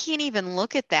 I can't even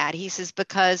look at that. He says,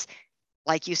 because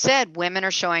like you said, women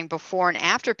are showing before and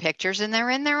after pictures and they're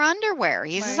in their underwear.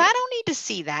 He says, I don't need to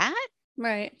see that.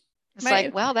 Right. It's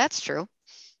like, well, that's true.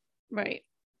 Right.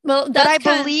 Well, but I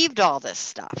believed all this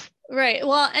stuff. Right.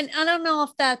 Well, and I don't know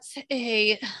if that's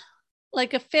a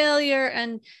failure,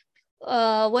 and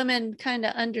women kind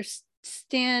of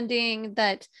understanding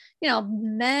that,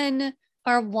 men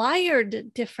are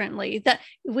wired differently, that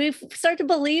we start to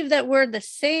believe that we're the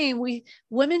same.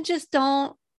 Women just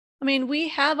don't, I mean, we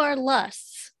have our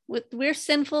lusts. We're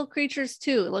sinful creatures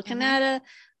too, looking at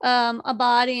a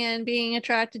body and being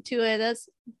attracted to it.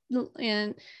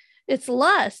 And it's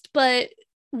lust, but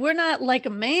we're not like a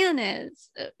man is.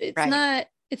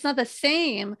 It's not the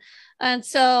same. And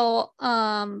so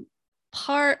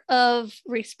part of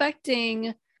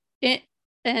respecting it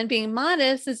and being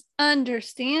modest is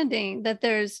understanding that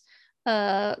there's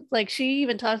like she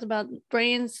even talks about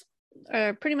brains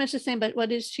are pretty much the same, but what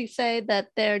did she say? That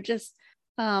they're just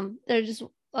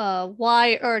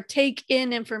why, or take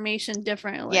in information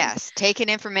differently. Yes, take in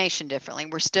information differently.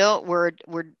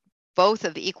 We're both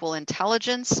of equal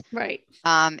intelligence. Right.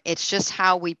 It's just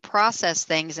how we process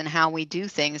things and how we do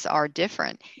things are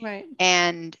different. Right.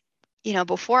 And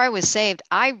before I was saved,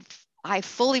 I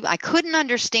couldn't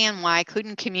understand why I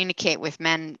couldn't communicate with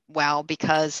men well,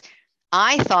 because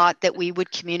I thought that we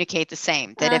would communicate the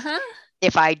same. That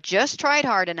if I just tried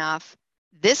hard enough,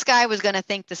 this guy was going to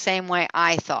think the same way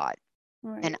I thought.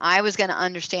 Right. And I was going to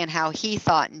understand how he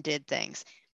thought and did things.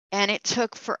 And it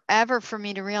took forever for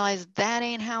me to realize that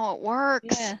ain't how it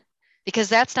works. Yeah. Because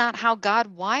that's not how God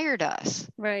wired us.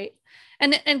 Right.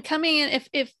 And coming in,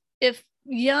 if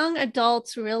young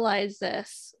adults realize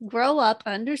this, grow up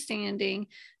understanding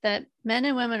that men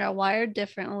and women are wired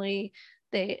differently,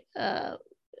 they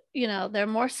they're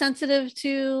more sensitive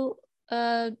to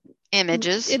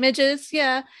images,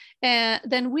 yeah, and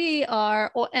than we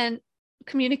are, and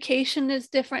communication is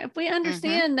different. If we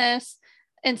understand this,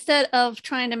 instead of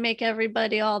trying to make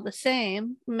everybody all the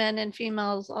same, men and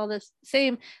females all the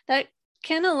same, that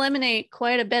can eliminate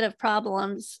quite a bit of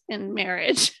problems in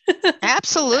marriage.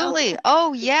 Absolutely.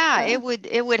 Oh yeah, it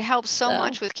would help so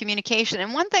much with communication.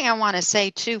 And one thing I want to say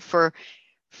too, for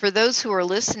those who are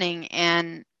listening,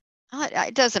 and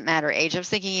it doesn't matter age. I was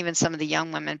thinking even some of the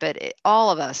young women, but all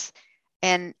of us,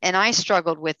 And I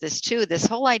struggled with this too. This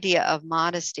whole idea of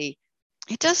modesty,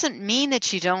 it doesn't mean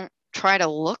that you don't try to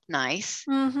look nice.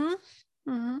 Mm-hmm.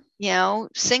 Mm-hmm. You know,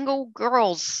 single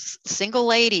girls, single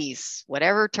ladies,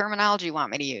 whatever terminology you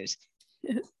want me to use,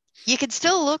 you can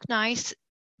still look nice.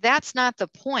 That's not the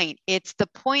point. The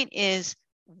point is,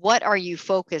 what are you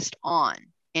focused on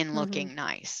in looking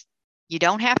nice? You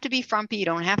don't have to be frumpy. You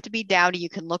don't have to be dowdy. You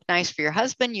can look nice for your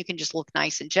husband. You can just look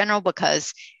nice in general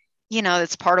because, you know,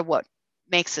 it's part of what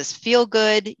makes us feel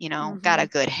good. You know, got a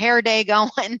good hair day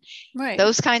going, right?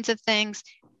 Those kinds of things.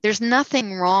 There's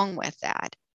nothing wrong with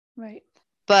that. Right.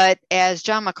 But as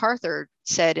John MacArthur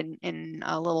said in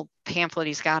a little pamphlet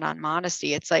he's got on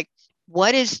modesty, it's like,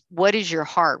 what is your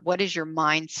heart? What is your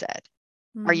mindset?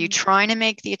 Are you trying to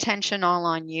make the attention all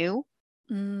on you?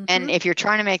 And if you're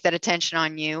trying to make that attention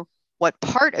on you, what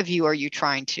part of you are you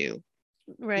trying to,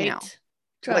 right, you know,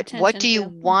 what do you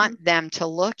want them to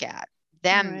look at?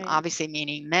 Them, obviously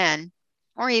meaning men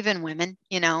or even women,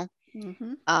 you know,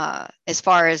 as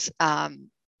far as,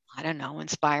 I don't know,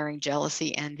 inspiring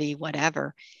jealousy, envy,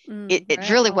 whatever. It's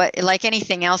really what, like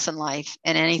anything else in life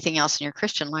and anything else in your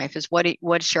Christian life, is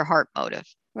what's your heart motive?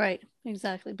 Right.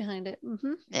 Exactly. Behind it.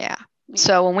 Yeah.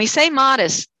 So when we say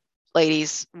modest,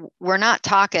 ladies, we're not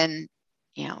talking,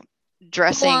 you know,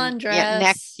 dressing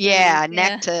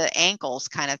neck to ankles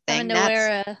kind of thing. That's to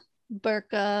wear a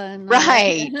burqa and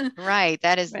right.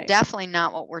 That is definitely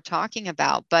not what we're talking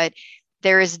about. But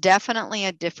there is definitely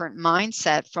a different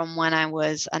mindset from when I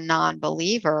was a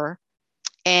non-believer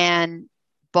and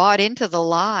bought into the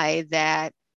lie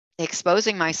that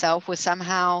exposing myself was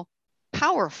somehow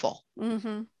powerful.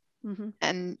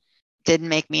 And didn't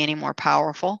make me any more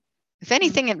powerful. If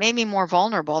anything, it made me more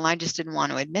vulnerable, and I just didn't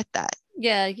want to admit that.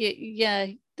 Yeah.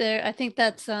 There, I think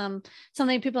that's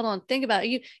something people don't think about.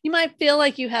 You might feel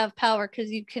like you have power because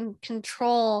you can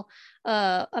control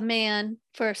a man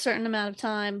for a certain amount of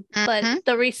time, but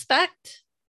the respect,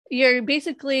 you're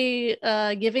basically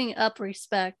giving up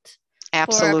respect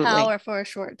for power for a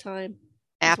short time.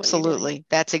 Absolutely.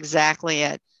 That's exactly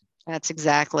it.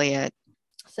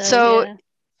 So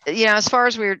you know, as far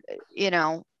as we're, you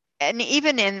know, and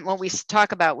even in what we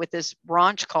talk about with this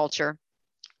raunch culture,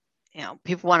 you know,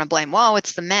 people want to blame, well,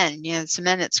 it's the men, you know, it's the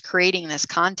men that's creating this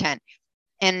content.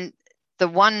 And the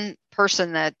one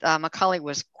person that Macaulay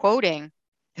was quoting,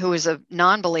 who was a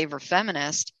non-believer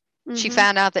feminist, she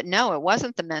found out that no, it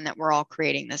wasn't the men that were all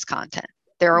creating this content.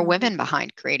 There are women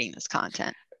behind creating this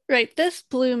content. Right. This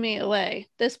blew me away.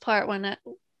 This part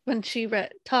when she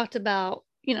talked about,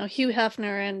 you know, Hugh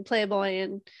Hefner and Playboy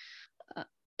and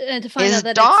to find his out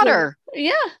that daughter,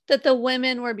 that the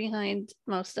women were behind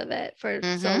most of it for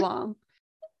so long.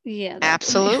 Yeah,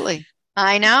 absolutely.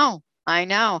 I know. I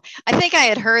think I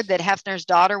had heard that Hefner's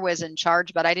daughter was in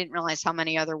charge, but I didn't realize how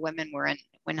many other women were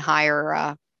in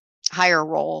higher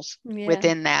roles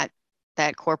within that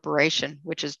corporation,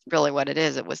 which is really what it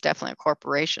is. It was definitely a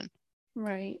corporation.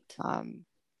 Right.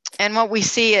 And what we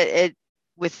see it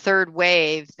with Third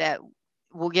Wave that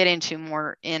we'll get into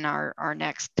more in our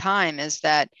next time is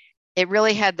that it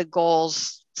really had the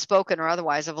goals, spoken or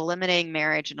otherwise, of eliminating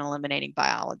marriage and eliminating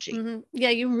biology.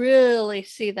 Yeah, you really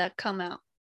see that come out.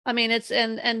 I mean, it's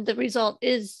and the result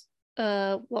is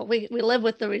well, we live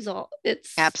with the result.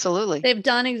 It's absolutely, they've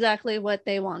done exactly what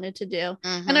they wanted to do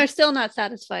and are still not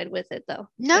satisfied with it though.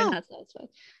 No, they're not satisfied.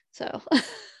 So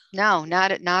no,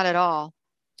 not at all.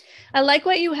 I like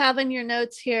what you have in your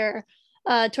notes here.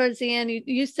 Towards the end,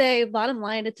 you say, bottom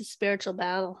line, it's a spiritual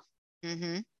battle.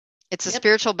 It's a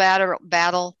spiritual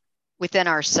battle within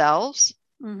ourselves,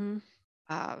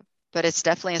 but it's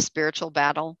definitely a spiritual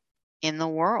battle in the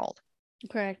world.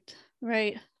 Correct.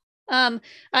 Right. I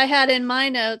had in my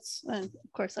notes, and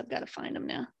of course I've got to find them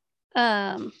now,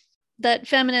 that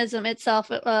feminism itself,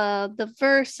 the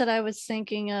verse that I was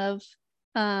thinking of,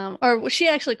 or she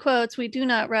actually quotes, we do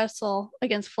not wrestle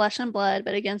against flesh and blood,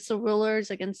 but against the rulers,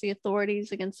 against the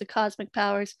authorities, against the cosmic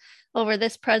powers over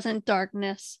this present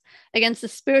darkness, against the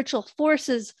spiritual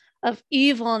forces of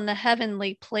evil in the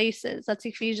heavenly places. That's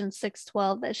Ephesians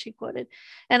 6:12 that she quoted.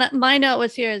 And my note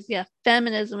was here is,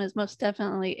 feminism is most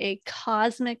definitely a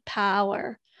cosmic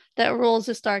power that rules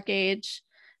this dark age.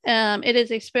 It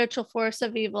is a spiritual force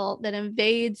of evil that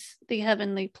invades the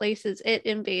heavenly places. It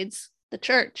invades the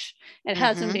church. It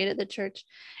has invaded the church.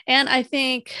 And I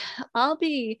think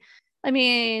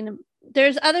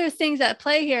there's other things at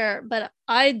play here, but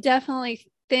I definitely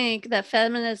think that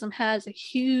feminism has a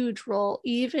huge role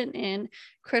even in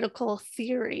critical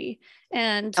theory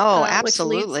and which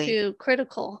leads to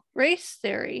critical race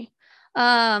theory.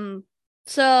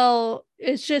 So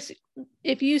it's just,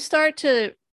 if you start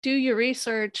to do your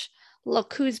research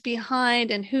look who's behind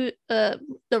and who the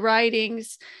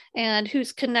writings and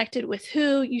who's connected with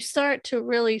who, you start to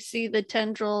really see the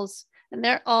tendrils, and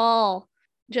they're all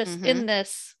just in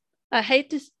this. I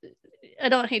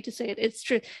don't hate to say it, it's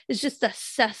true. It's just a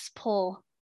cesspool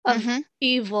of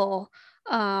evil,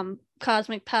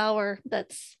 cosmic power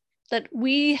that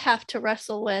we have to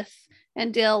wrestle with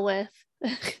and deal with.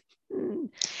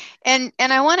 And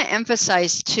I want to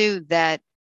emphasize too that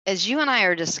as you and I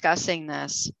are discussing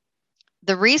this,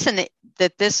 the reason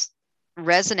that this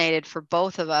resonated for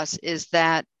both of us is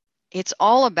that it's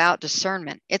all about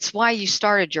discernment. It's why you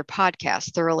started your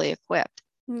podcast, Thoroughly Equipped.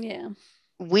 Yeah.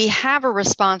 We have a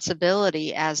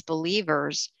responsibility as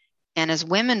believers and as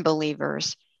women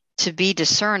believers to be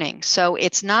discerning. So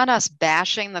it's not us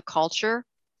bashing the culture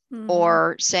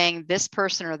or saying this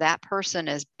person or that person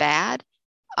is bad.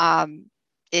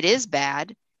 It is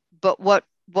bad, but what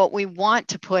we want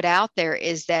to put out there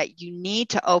is that you need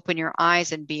to open your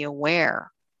eyes and be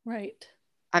aware. Right.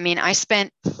 I mean, I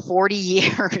spent 40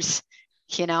 years,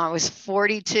 I was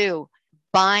 42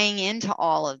 buying into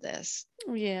all of this.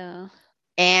 Yeah.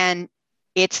 And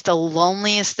it's the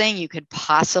loneliest thing you could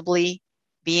possibly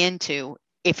be into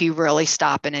if you really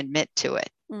stop and admit to it.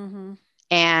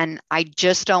 And I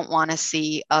just don't want to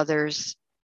see others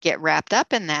get wrapped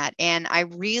up in that. And I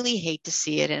really hate to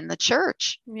see it in the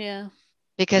church. Yeah.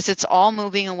 Because it's all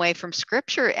moving away from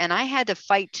scripture. And I had to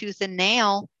fight tooth and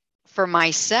nail for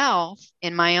myself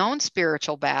in my own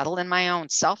spiritual battle, in my own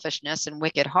selfishness and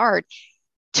wicked heart,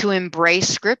 to embrace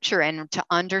scripture and to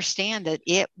understand that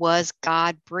it was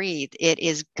God breathed. It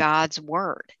is God's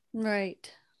word.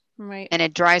 Right. Right. And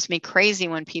it drives me crazy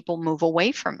when people move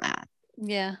away from that.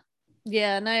 Yeah.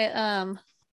 Yeah. And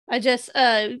I just,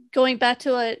 going back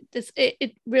to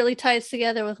it really ties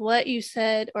together with what you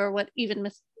said, or what even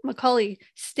Miss Macaulay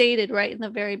stated right in the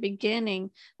very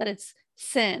beginning, that it's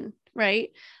sin,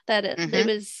 right? That it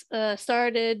was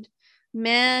started,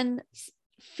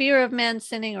 fear of man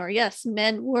sinning, or yes,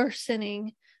 men were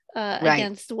sinning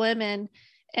against women,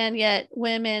 and yet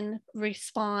women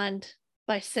respond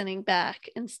by sinning back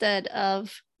instead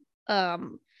of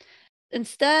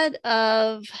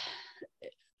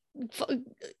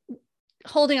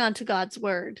holding on to God's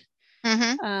word.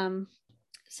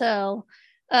 So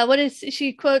what is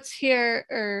she quotes here,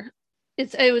 or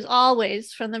it was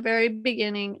always from the very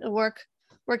beginning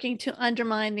working to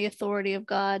undermine the authority of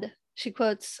God. She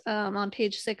quotes on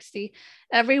page 60,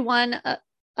 every one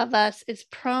of us is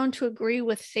prone to agree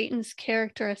with Satan's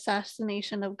character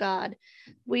assassination of God.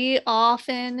 We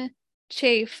often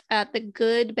chafe at the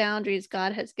good boundaries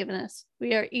God has given us.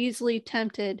 We are easily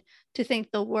tempted to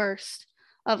think the worst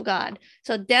of God.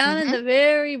 So down in the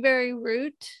very, very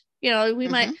root, we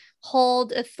might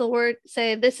hold authority,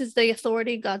 say this is the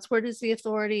authority, God's word is the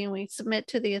authority, and we submit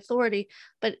to the authority.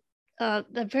 But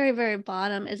the very, very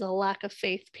bottom is a lack of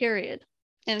faith, period.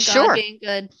 And God being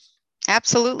good.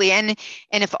 Absolutely. And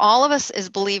if all of us as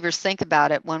believers think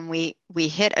about it, when we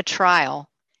hit a trial,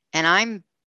 and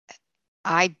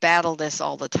I battle this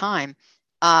all the time,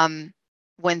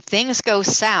 when things go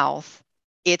south,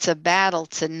 it's a battle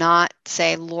to not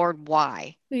say, Lord,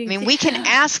 why? I mean, we can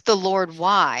ask the Lord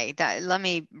why. Let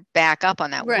me back up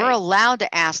on that. Right. We're allowed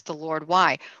to ask the Lord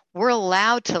why. We're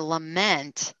allowed to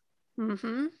lament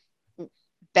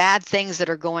bad things that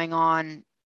are going on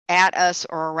at us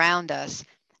or around us.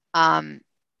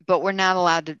 But we're not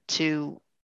allowed to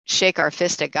shake our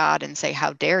fist at God and say,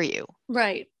 how dare you?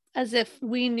 Right. As if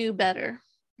we knew better.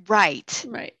 Right.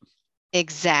 Right.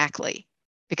 Exactly.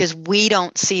 Because we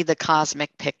don't see the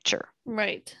cosmic picture.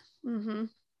 Right.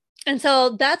 And so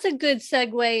that's a good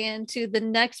segue into the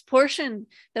next portion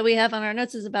that we have on our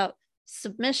notes, is about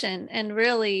submission, and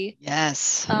really,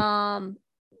 yes,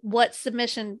 what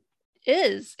submission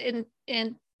is, in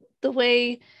the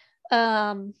way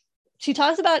she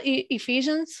talks about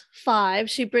Ephesians 5.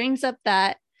 She brings up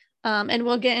that, and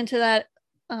we'll get into that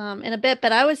in a bit.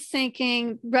 But I was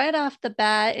thinking right off the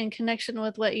bat, in connection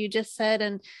with what you just said,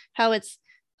 and how it's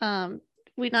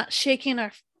we're not shaking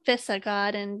our fists at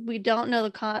God, and we don't know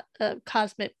the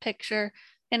cosmic picture,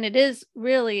 and it is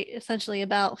really essentially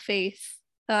about faith.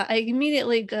 I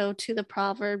immediately go to the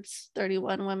Proverbs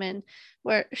 31 woman,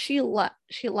 where she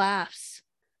laughs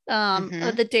of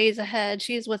the days ahead.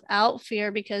 She's without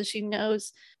fear because she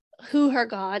knows who her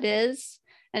God is,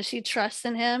 and she trusts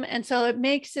in him. And so it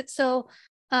makes it so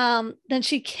then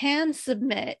she can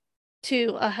submit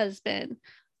to a husband,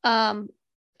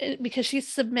 because she's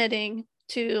submitting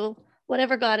to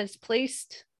whatever God has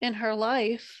placed in her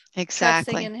life,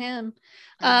 exactly, trusting in him.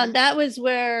 That was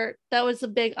a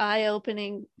big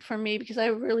eye-opening for me, because I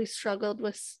really struggled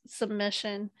with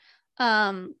submission.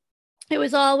 it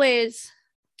was always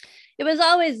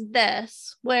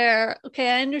this where,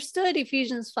 okay, I understood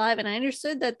Ephesians 5, and I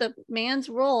understood that the man's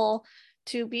role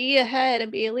to be a head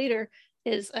and be a leader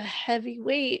is a heavy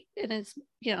weight, and it's,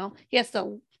 he has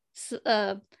to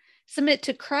submit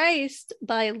to Christ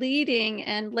by leading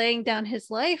and laying down his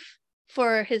life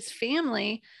for his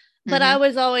family. But I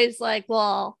was always like,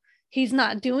 well, he's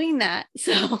not doing that,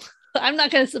 so I'm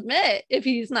not going to submit if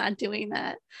he's not doing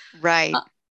that. Right.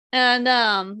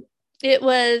 And it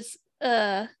was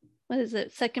what is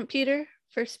it,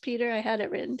 First Peter, I had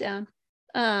it written down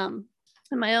in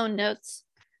my own notes.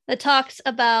 It talks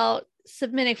about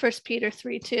submitting. First Peter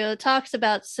 3:2. It talks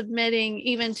about submitting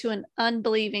even to an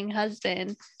unbelieving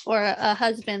husband, or a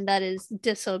husband that is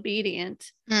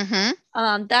disobedient.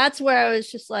 That's where I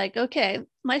was just like, okay,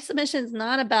 my submission is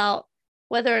not about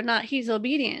whether or not he's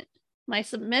obedient. My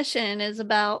submission is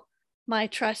about my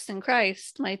trust in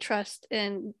Christ, my trust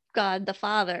in God the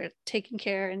Father, taking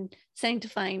care and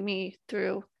sanctifying me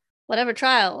through whatever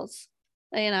trials,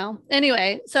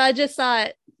 Anyway, so I just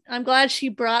thought, I'm glad she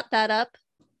brought that up.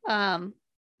 No,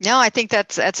 I think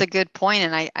that's a good point.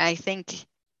 And I think,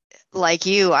 like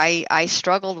you, I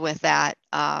struggled with that.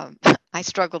 I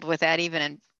struggled with that even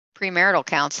in premarital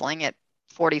counseling at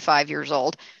 45 years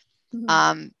old,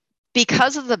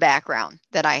 because of the background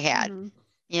that I had.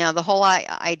 The whole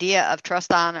idea of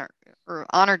trust, honor,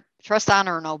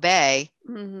 and obey,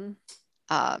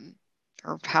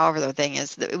 or however the thing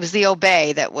is, it was the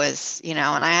obey that was, and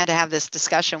I had to have this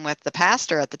discussion with the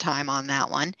pastor at the time on that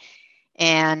one.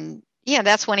 And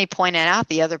that's when he pointed out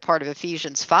the other part of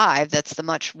Ephesians 5, that's the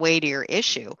much weightier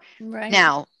issue. Right.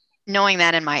 Now, knowing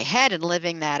that in my head and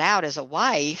living that out as a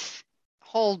wife,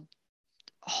 whole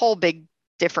big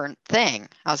different thing.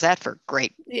 How's that for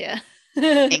great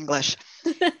English?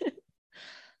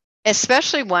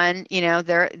 Especially when,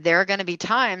 there are going to be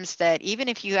times that even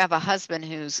if you have a husband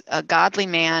who's a godly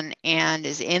man and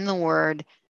is in the Word,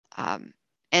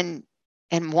 and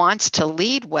wants to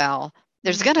lead well,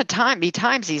 there's going to be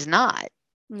times he's not.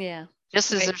 Yeah.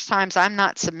 Just as there's times I'm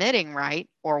not submitting right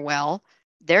or well,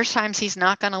 there's times he's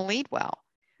not going to lead well.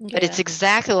 But it's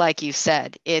exactly like you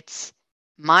said. It's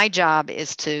my job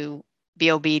is to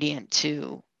be obedient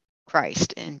to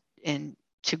Christ and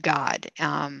to God.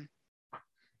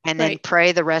 And then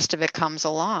pray the rest of it comes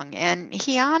along. And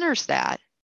he honors that.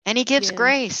 And he gives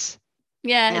grace.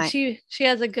 Yeah, and she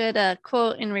has a good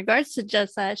quote in regards to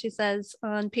just that. She says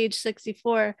on page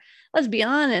 64, let's be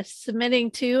honest,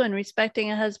 submitting to and respecting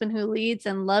a husband who leads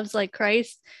and loves like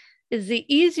Christ is the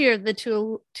easier of the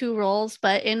two roles,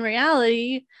 but in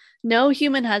reality, no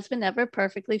human husband ever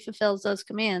perfectly fulfills those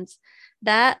commands.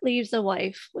 That leaves a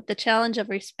wife with the challenge of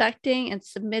respecting and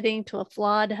submitting to a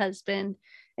flawed husband,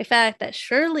 a fact that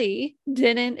surely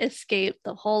didn't escape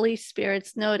the Holy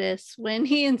Spirit's notice when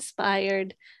he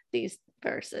inspired these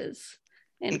verses.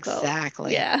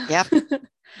 Exactly. Yeah. Yep.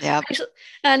 Actually,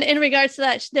 and in regards to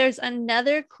that, there's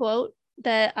another quote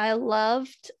that I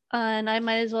loved, and I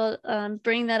might as well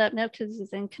bring that up now because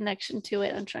it's in connection to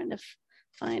it. I'm trying to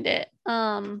find it.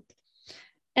 And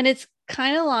it's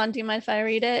kind of long. Do you mind if I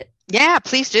read it? Yeah,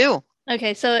 please do.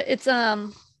 Okay, so it's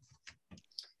on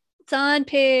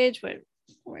page,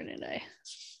 where did I?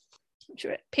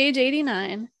 Page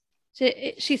 89.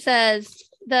 She says,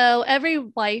 though every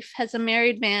wife has a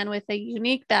married man with a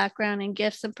unique background and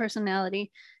gifts and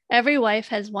personality, every wife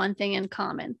has one thing in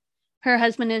common. Her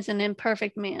husband is an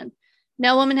imperfect man.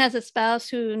 No woman has a spouse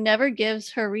who never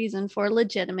gives her reason for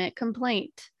legitimate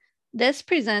complaint. This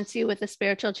presents you with a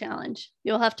spiritual challenge.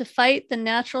 You'll have to fight the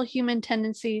natural human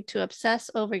tendency to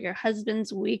obsess over your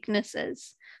husband's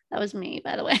weaknesses. That was me,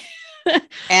 by the way.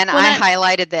 And I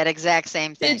highlighted that exact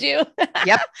same thing. Did you?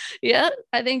 Yep. Yeah,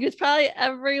 I think it's probably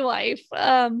every wife.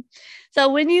 So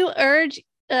when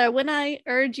I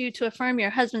urge you to affirm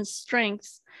your husband's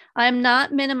strengths, I'm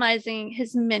not minimizing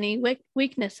his many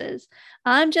weaknesses.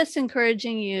 I'm just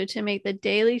encouraging you to make the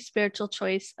daily spiritual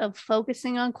choice of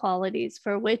focusing on qualities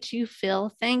for which you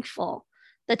feel thankful.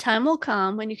 The time will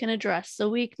come when you can address the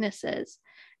weaknesses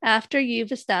after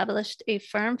you've established a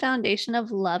firm foundation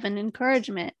of love and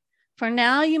encouragement. For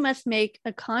now, you must make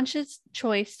a conscious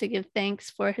choice to give thanks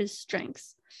for his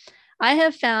strengths. I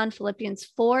have found Philippians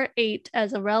 4:8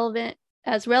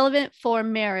 as relevant for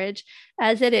marriage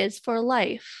as it is for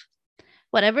life.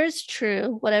 Whatever is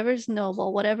true, whatever is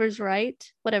noble, whatever is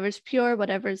right, whatever is pure,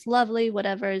 whatever is lovely,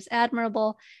 whatever is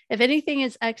admirable, if anything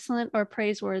is excellent or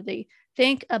praiseworthy,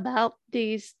 think about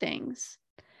these things.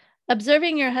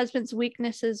 Observing your husband's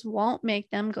weaknesses won't make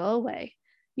them go away.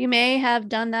 You may have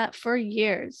done that for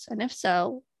years, and if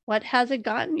so, what has it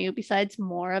gotten you besides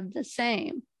more of the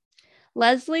same?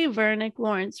 Leslie Vernick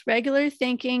Lawrence, regularly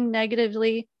thinking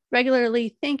negatively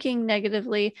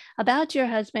about your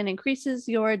husband increases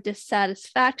your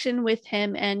dissatisfaction with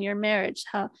him and your marriage.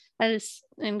 How that is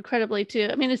incredibly too.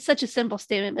 I mean, it's such a simple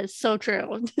statement, but it's so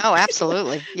true. Oh,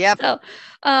 absolutely. Yep. So,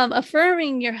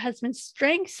 affirming your husband's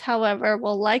strengths, however,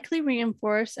 will likely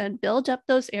reinforce and build up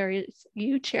those areas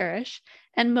you cherish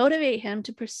and motivate him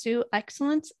to pursue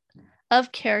excellence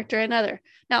of character and other.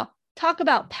 Now, talk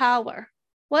about power.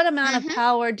 What amount of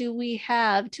power do we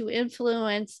have to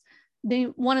influence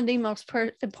one of the most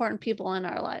important people in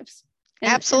our lives?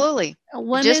 Absolutely.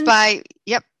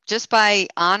 Just by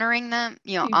honoring them,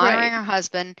 honoring our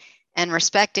husband and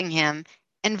respecting him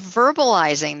and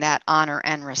verbalizing that honor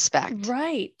and respect.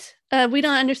 Right. We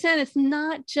don't understand. It's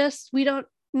not just, we don't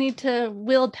need to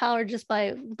wield power just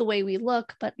by the way we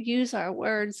look, but use our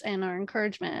words and our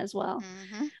encouragement as well.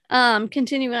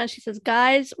 Continuing on, she says,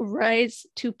 guys, rise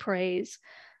to praise.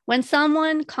 When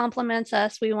someone compliments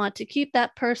us, we want to keep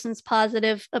that person's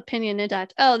positive opinion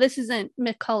intact. Oh, this isn't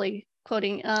Macaulay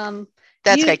quoting.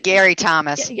 That's got Gary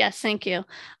Thomas. Yes, thank you.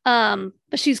 But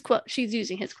she's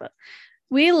using his quote.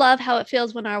 We love how it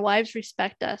feels when our wives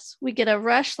respect us. We get a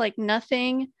rush like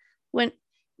nothing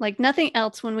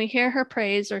else when we hear her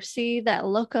praise or see that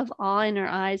look of awe in her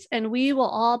eyes, and we will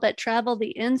all but travel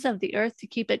the ends of the earth to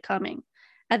keep it coming.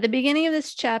 At the beginning of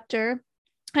this chapter,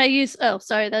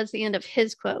 that's the end of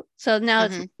his quote. So now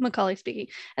it's Macaulay speaking.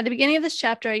 At the beginning of this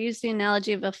chapter, I used the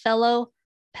analogy of a fellow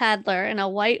paddler in a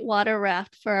white water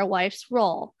raft for a wife's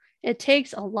role. It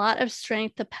takes a lot of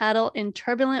strength to paddle in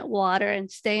turbulent water and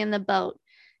stay in the boat.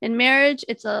 In marriage,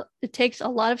 it takes a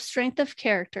lot of strength of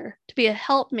character to be a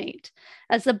helpmate,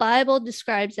 as the Bible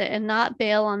describes it, and not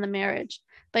bail on the marriage.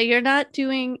 But you're not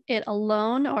doing it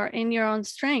alone or in your own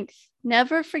strength.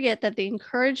 Never forget that the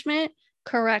encouragement,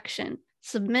 correction,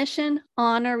 submission,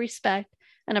 honor, respect,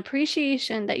 and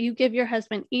appreciation that you give your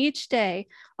husband each day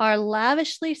are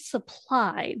lavishly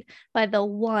supplied by the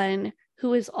one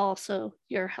who is also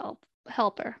your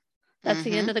helper. That's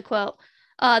the end of the quote.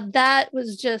 That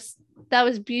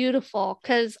was beautiful,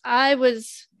 because I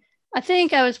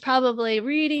think I was probably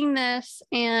reading this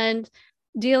and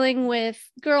dealing with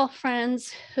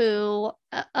girlfriends who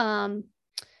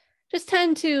just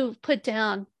tend to put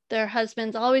down their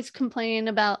husbands, always complaining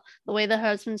about the way the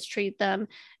husbands treat them.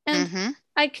 And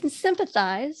I can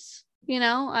sympathize,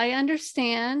 I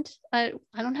understand. I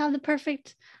don't have the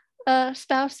perfect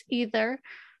spouse either.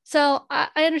 So I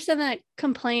understand that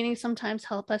complaining sometimes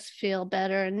help us feel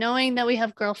better, and knowing that we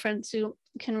have girlfriends who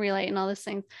can relate and all these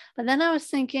things. But then I was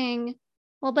thinking,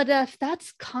 well, but if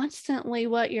that's constantly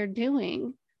what you're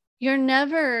doing, you're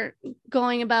never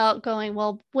going,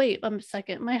 well, wait a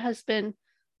second, my husband,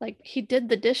 like, he did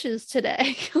the dishes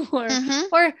today, or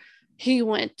he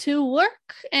went to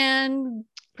work and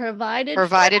provided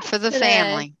for the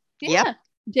family. Yeah.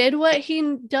 Did what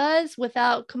he does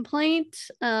without complaint,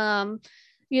 or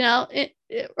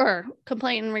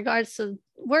complaint in regards to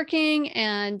working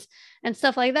and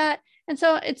stuff like that. And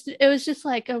so it was just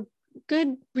like a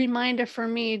good reminder for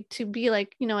me to be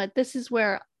like, this is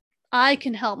where I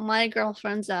can help my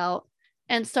girlfriends out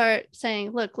and start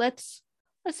saying, look, let's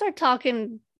start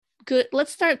talking good.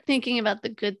 Let's start thinking about the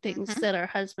good things that our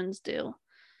husbands do.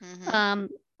 And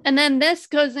then this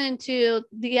goes into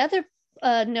the other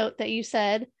note that you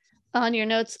said on your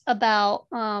notes about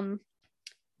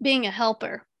being a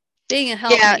helper.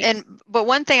 But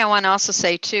one thing I want to also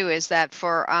say too is that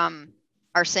for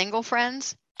our single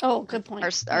friends, good point.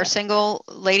 Our single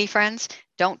lady friends,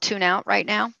 don't tune out right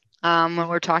now when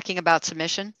we're talking about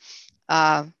submission,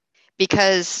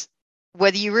 because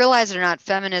whether you realize it or not,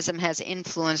 feminism has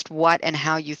influenced what and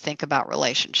how you think about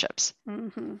relationships.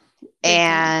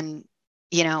 And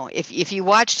if you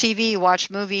watch TV, you watch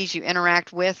movies, you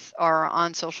interact with or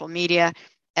on social media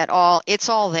at all, it's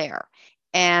all there.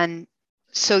 And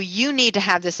so you need to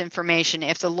have this information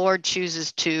if the Lord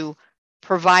chooses to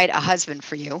provide a husband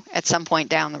for you at some point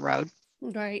down the road.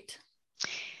 Right.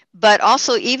 But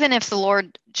also, even if the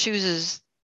Lord chooses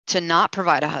to not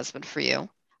provide a husband for you,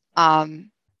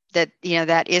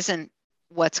 that isn't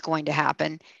what's going to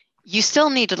happen. You still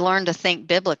need to learn to think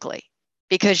biblically,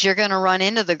 because you're going to run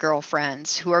into the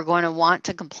girlfriends who are going to want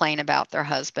to complain about their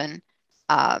husband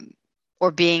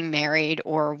or being married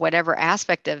or whatever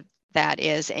aspect of that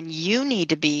is. And you need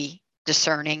to be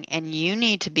discerning, and you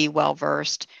need to be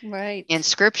well-versed in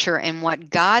scripture and what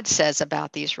God says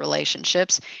about these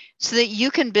relationships so that you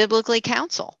can biblically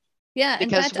counsel. Yeah.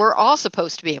 Because we're all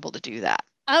supposed to be able to do that.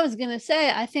 I was going to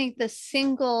say, I think the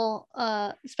single,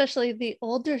 especially the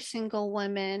older single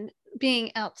women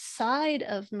being outside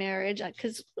of marriage,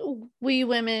 because we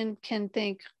women can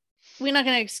think, we're not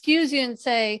going to excuse you and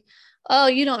say, oh,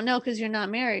 you don't know because you're not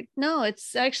married. No,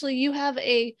 it's actually, you have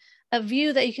a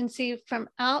view that you can see from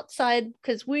outside,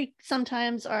 because we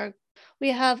sometimes we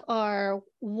have our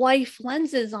wife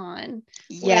lenses on,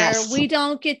 where Yes. we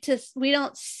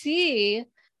don't see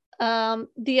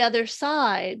the other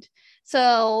side.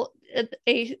 So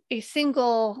a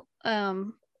single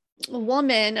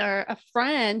woman or a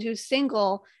friend who's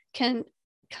single can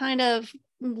kind of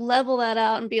level that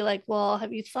out and be like, well,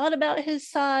 have you thought about his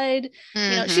side?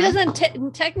 She doesn't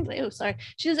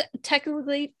she doesn't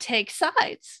technically take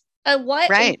sides. Why?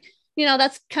 Right.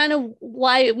 That's kind of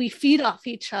why we feed off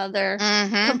each other,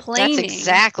 complaining. That's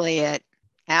exactly it.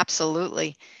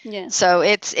 Absolutely. Yeah. So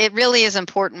it really is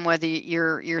important whether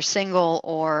you're single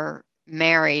or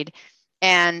married.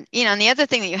 And and the other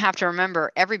thing that you have to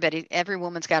remember, every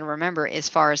woman's got to remember, as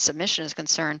far as submission is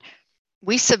concerned,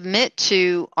 we submit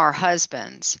to our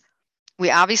husbands.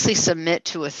 We obviously submit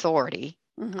to authority,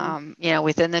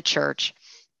 within the church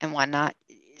and whatnot.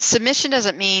 Submission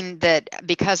doesn't mean that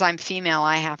because I'm female,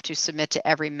 I have to submit to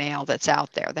every male that's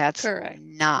out there. That's correct.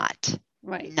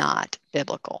 Not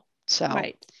biblical. So,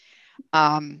 right.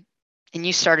 And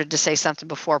you started to say something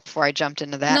before I jumped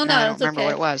into that. No, I don't remember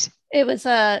what it was. It was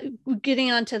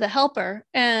getting onto the helper,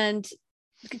 and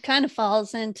it kind of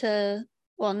falls into,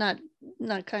 well, not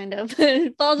kind of,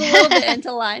 it falls a little bit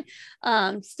into line,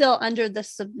 still under the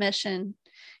submission.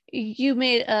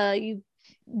 You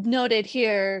noted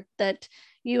here that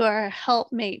you are a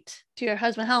helpmate to your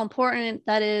husband, how important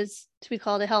that is to be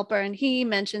called a helper. And he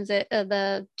mentions it,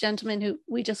 the gentleman who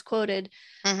we just quoted,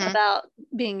 about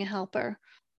being a helper.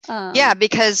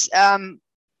 Because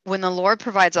when the Lord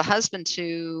provides a husband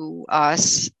to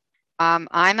us,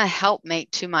 I'm a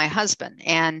helpmate to my husband.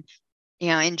 And,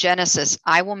 in Genesis,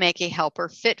 I will make a helper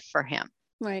fit for him.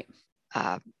 Right.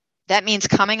 That means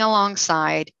coming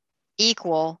alongside,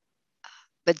 equal,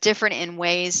 but different in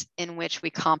ways in which we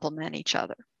complement each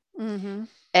other.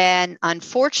 And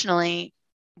unfortunately,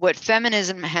 what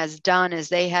feminism has done is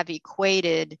they have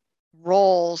equated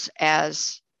roles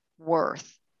as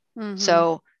worth.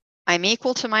 So I'm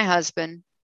equal to my husband.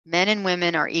 Men and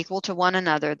women are equal to one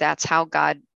another. That's how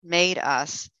God made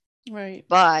us. Right.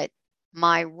 But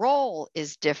my role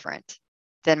is different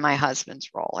than my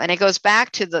husband's role. And it goes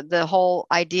back to the whole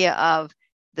idea of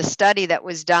the study that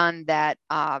was done that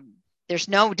there's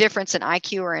no difference in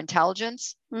IQ or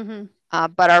intelligence, but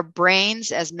our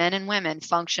brains as men and women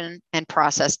function and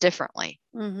process differently.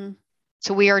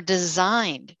 So we are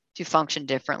designed to function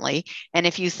differently. And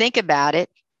if you think about it,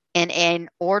 in an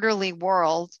orderly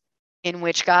world in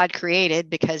which God created,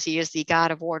 because he is the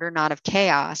God of order, not of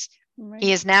chaos,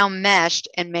 he is now meshed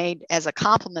and made as a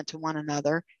complement to one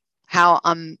another, how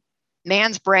a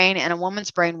man's brain and a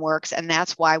woman's brain works. And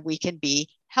that's why we can be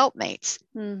helpmates.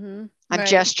 I'm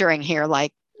gesturing here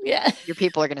like your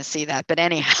people are going to see that. But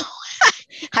anyhow,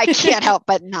 I can't help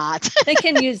but not. They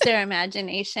can use their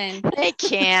imagination. They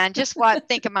can. Just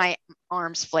think of my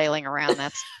arms flailing around.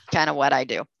 That's kind of what I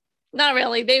do. Not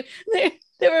really. They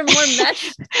were more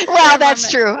meshed. Well,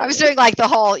 that's true. I was doing like the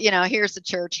whole, here's the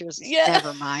church.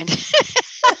 Never mind.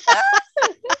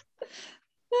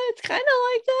 It's kind of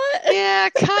like that. Yeah,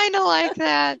 kind of like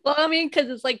that. Well, I mean, because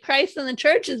it's like Christ and the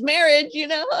church is marriage,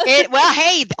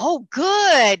 Hey, oh,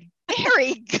 good.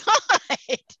 Very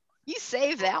good. You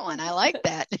saved that one. I like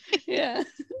that. Yeah.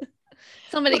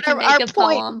 Somebody can make a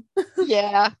poem.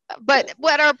 Yeah. But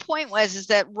what our point was is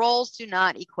that roles do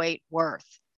not equate worth.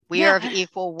 We are of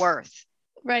equal worth.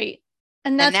 Right.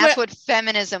 And that's what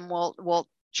feminism will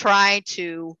try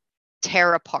to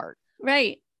tear apart.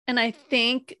 Right. And I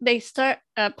think they start,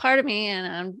 part of me,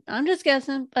 and I'm just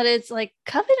guessing, but it's like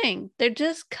coveting. They're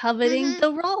just coveting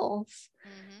the roles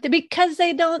because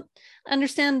they don't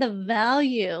understand the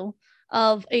value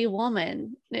of a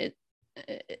woman. It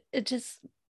just,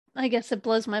 I guess it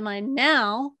blows my mind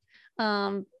now,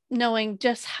 knowing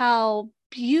just how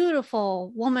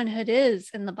beautiful womanhood is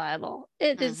in the Bible.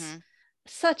 It is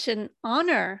such an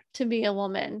honor to be a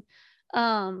woman,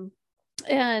 and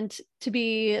to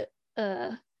be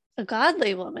a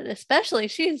godly woman, especially.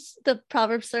 She's the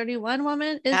Proverbs 31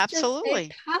 woman is absolutely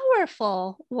just a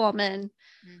powerful woman.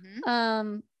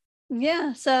 So,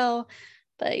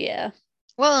 but yeah.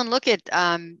 Well, and look at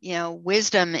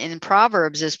wisdom in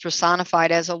Proverbs is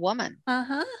personified as a woman.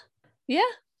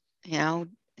 Yeah.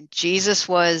 Jesus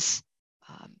was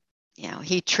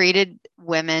he treated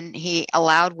women, he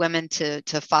allowed women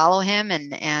to follow him,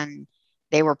 and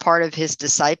they were part of his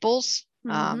disciples.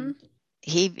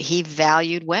 He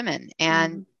valued women,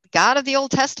 and God of the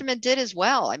Old Testament did as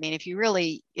well. I mean, if you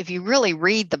really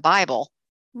read the Bible,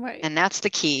 right, and that's the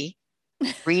key,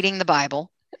 reading the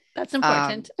Bible, That's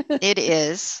important. It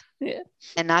is. Yeah.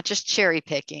 And not just cherry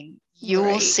picking. You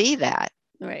will see that.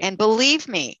 Right. And believe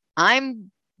me,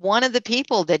 I'm one of the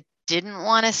people that didn't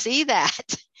want to see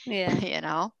that.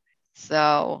 Yeah.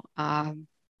 So,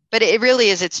 but it really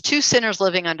is, it's two sinners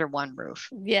living under one roof.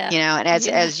 Yeah. And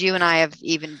as you and I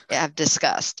have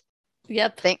discussed.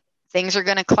 Yep. Things are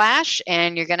going to clash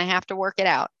and you're going to have to work it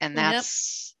out. And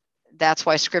that's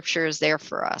why scripture is there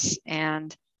for us.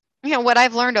 And, what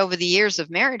I've learned over the years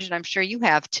of marriage, and I'm sure you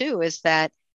have too, is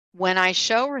that when I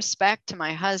show respect to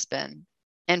my husband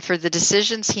and for the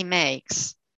decisions he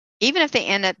makes, even if they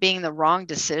end up being the wrong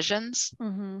decisions,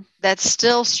 that's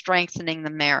still strengthening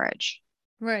the marriage.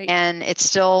 Right. And it's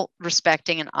still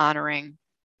respecting and honoring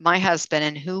my husband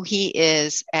and who he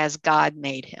is as God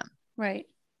made him. Right.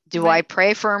 Do I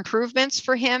pray for improvements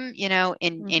for him,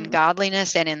 in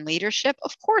godliness and in leadership?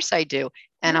 Of course I do.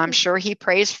 And I'm sure he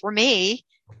prays for me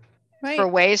for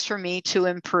ways for me to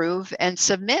improve and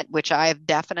submit, which I've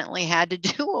definitely had to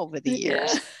do over the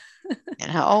years.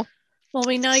 Well,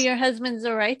 we know your husband's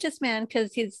a righteous man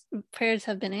because his prayers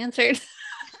have been answered.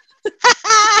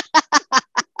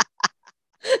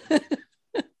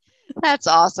 That's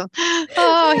awesome.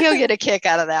 Oh, he'll get a kick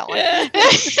out of that one.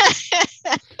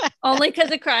 Only because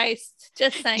of Christ.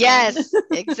 Just saying. Yes,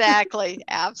 exactly.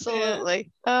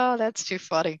 Absolutely. Oh, that's too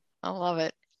funny. I love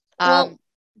it.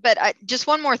 But just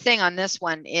one more thing on this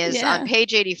one is on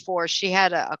page 84, she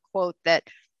had a quote that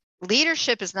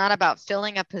leadership is not about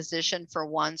filling a position for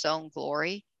one's own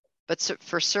glory, but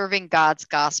for serving God's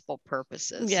gospel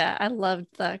purposes. Yeah, I loved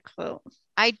that quote.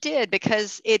 I did,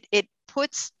 because it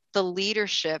puts the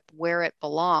leadership where it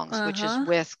belongs, which is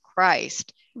with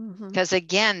Christ. Because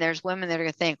again, there's women that are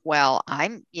going to think, well,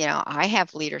 I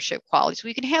have leadership qualities.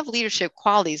 We can have leadership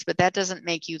qualities, but that doesn't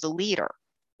make you the leader.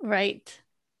 Right.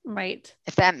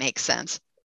 If that makes sense.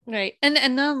 Right. And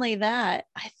not only that,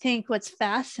 I think what's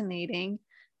fascinating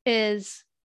is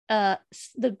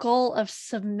the goal of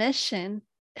submission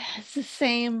has the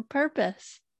same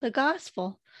purpose, the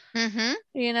gospel. So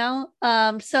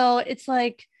it's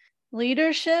like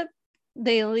leadership,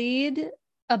 they lead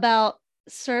about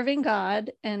serving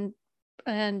God and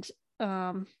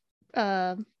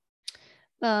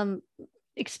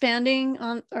expanding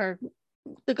on or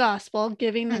the gospel,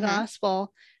 giving the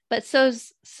gospel. But so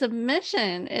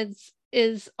submission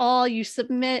is all you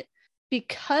submit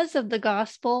because of the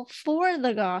gospel, for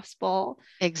the gospel.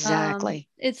 Exactly.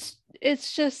 It's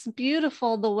just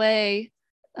beautiful the way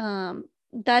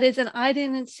that is. And I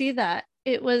didn't see that.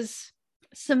 It was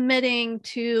submitting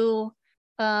to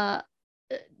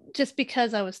just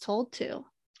because I was told to.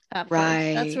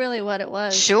 Right. That's really what it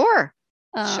was. Sure.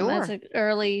 As an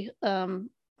early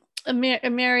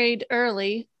married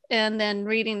early, and then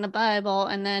reading the Bible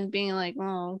and then being like,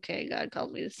 oh, okay, God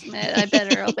called me to submit, I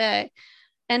better obey.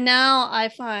 And now I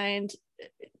find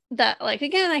that, like,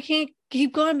 again, I can't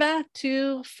keep going back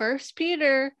to 1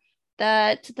 Peter,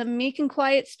 that the meek and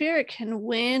quiet spirit can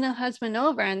win a husband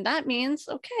over. And that means,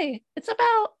 okay, it's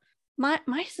about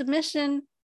my submission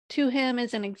to him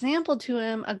as an example to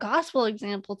him, a gospel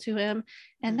example to him,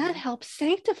 and that helps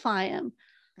sanctify him.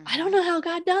 I don't know how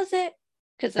God does it,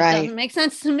 because it doesn't make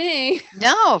sense to me.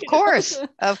 No, of course.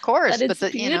 But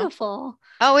it's beautiful.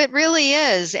 Oh, it really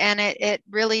is. And it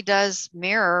really does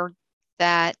mirror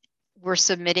that we're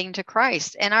submitting to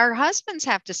Christ, and our husbands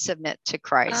have to submit to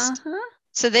Christ.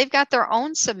 So they've got their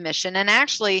own submission. And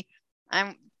actually,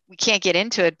 we can't get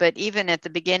into it, but even at the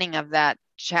beginning of that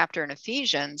chapter in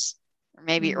Ephesians, or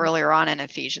maybe earlier on in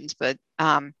Ephesians, but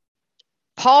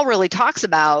Paul really talks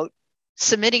about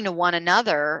submitting to one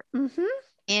another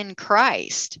in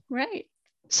Christ. Right.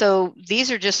 So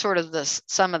these are just sort of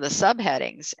some of the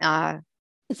subheadings.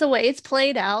 It's the way it's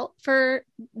played out for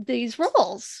these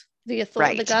roles: the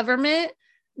authority, the government,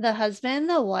 the husband,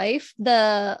 the wife,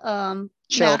 the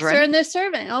children, master, and the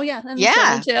servant. Oh yeah, and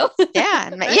the servant too. Yeah,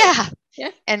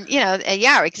 and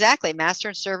exactly, master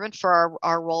and servant for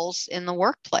our roles in the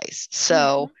workplace.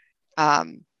 So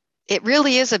it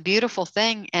really is a beautiful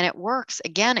thing, and it works.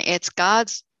 Again, it's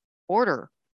God's order.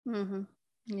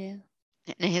 Yeah.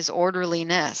 And his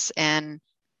orderliness, and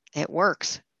it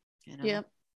works. Yep.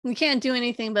 You can't do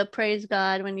anything but praise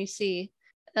God when you see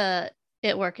it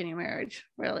work in your marriage.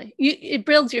 Really, it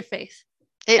builds your faith.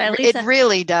 It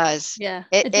really does. Yeah,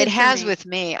 it has with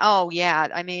me. Oh yeah,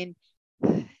 I mean,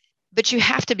 but you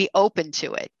have to be open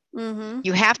to it.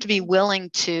 You have to be willing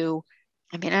to.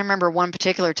 I mean, I remember one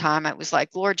particular time I was like,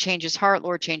 Lord, change his heart.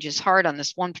 Lord, change his heart on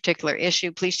this one particular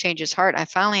issue. Please change his heart. I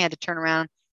finally had to turn around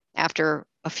after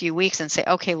a few weeks and say,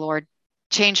 okay, Lord,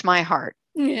 change my heart.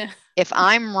 Yeah. If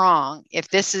I'm wrong, if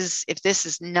this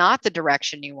is not the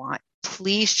direction you want,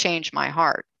 please change my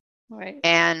heart. Right.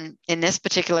 And in this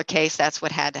particular case, that's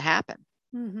what had to happen.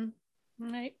 Mm-hmm.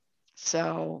 Right.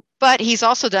 So, but he's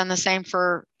also done the same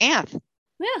for Anth.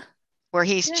 Yeah. Where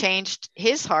he's changed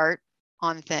his heart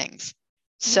on things.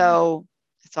 So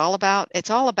it's all about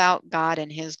God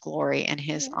and his glory and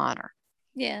his honor.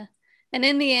 Yeah. And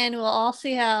in the end, we'll all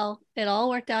see how it all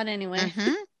worked out anyway.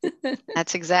 Mm-hmm.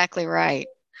 That's exactly right.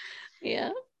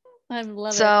 Yeah. I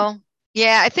love it. So,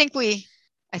 yeah, I think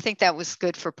that was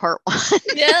good for part 1.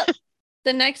 Yep.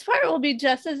 The next part will be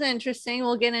just as interesting.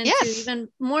 We'll get into even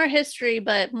more history,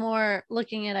 but more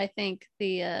looking at, I think,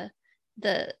 the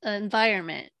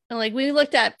environment. Like we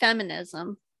looked at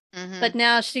feminism, but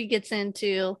now she gets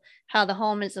into how the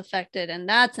home is affected, and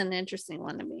that's an interesting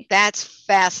one to me. That's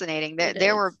fascinating.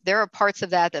 There were parts of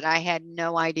that I had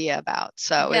no idea about.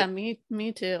 So yeah, me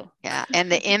too. Yeah,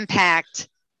 and the impact,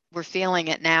 we're feeling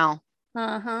it now.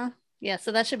 Yeah,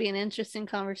 so that should be an interesting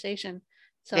conversation.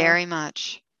 So very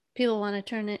much. People want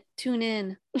to tune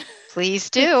in. Please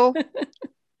do.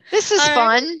 This is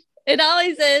fun. Right. It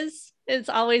always is. It's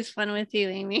always fun with you,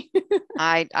 Amy.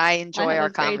 I enjoy our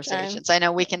conversations. I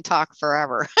know we can talk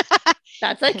forever.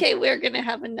 That's okay. We're going to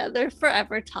have another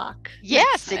forever talk.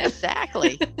 Yes,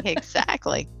 exactly.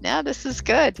 Exactly. No, this is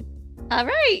good. All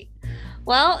right.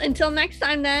 Well, until next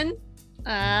time then.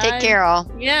 Take care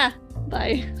all. Yeah.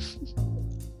 Bye.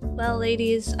 Well,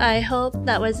 ladies, I hope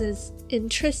that was as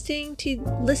interesting to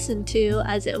listen to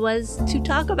as it was to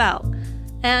talk about.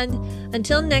 And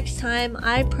until next time,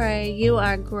 I pray you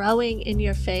are growing in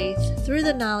your faith through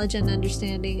the knowledge and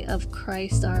understanding of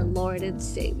Christ our Lord and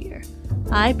Savior.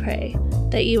 I pray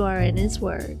that you are in His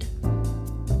Word.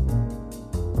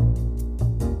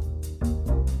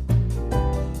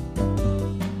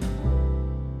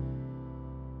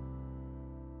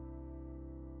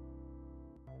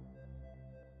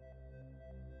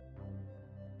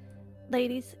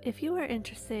 Ladies, if you are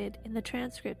interested in the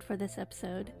transcript for this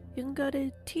episode, you can go to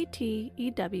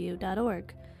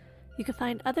ttew.org. You can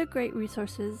find other great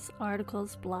resources,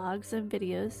 articles, blogs, and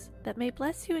videos that may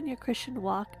bless you in your Christian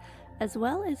walk, as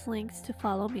well as links to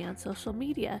follow me on social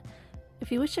media. If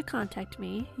you wish to contact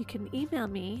me, you can email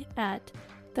me at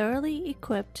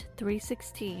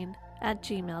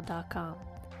thoroughly-equipped316@gmail.com.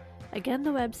 Again,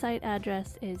 the website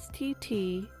address is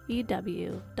ttew.org.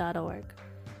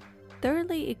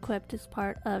 Thoroughly Equipped is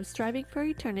part of Striving for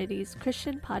Eternity's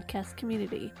Christian podcast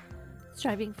community.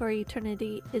 Striving for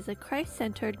Eternity is a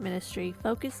Christ-centered ministry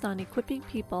focused on equipping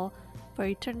people for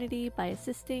eternity by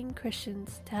assisting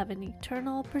Christians to have an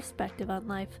eternal perspective on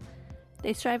life.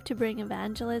 They strive to bring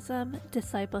evangelism,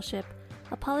 discipleship,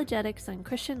 apologetics, and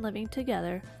Christian living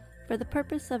together for the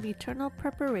purpose of eternal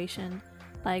preparation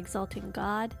by exalting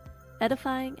God,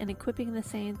 edifying and equipping the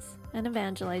saints, and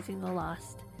evangelizing the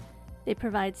lost. They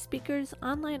provide speakers,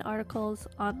 online articles,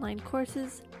 online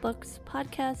courses, books,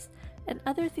 podcasts, and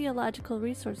other theological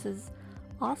resources,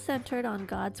 all centered on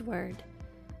God's Word.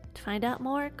 To find out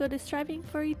more, go to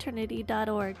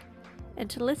strivingforeternity.org. And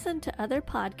to listen to other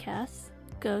podcasts,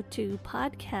 go to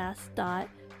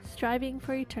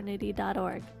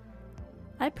podcast.strivingforeternity.org.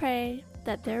 I pray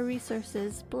that their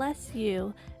resources bless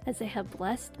you as they have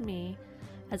blessed me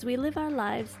as we live our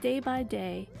lives day by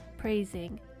day,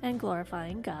 praising and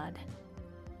glorifying God.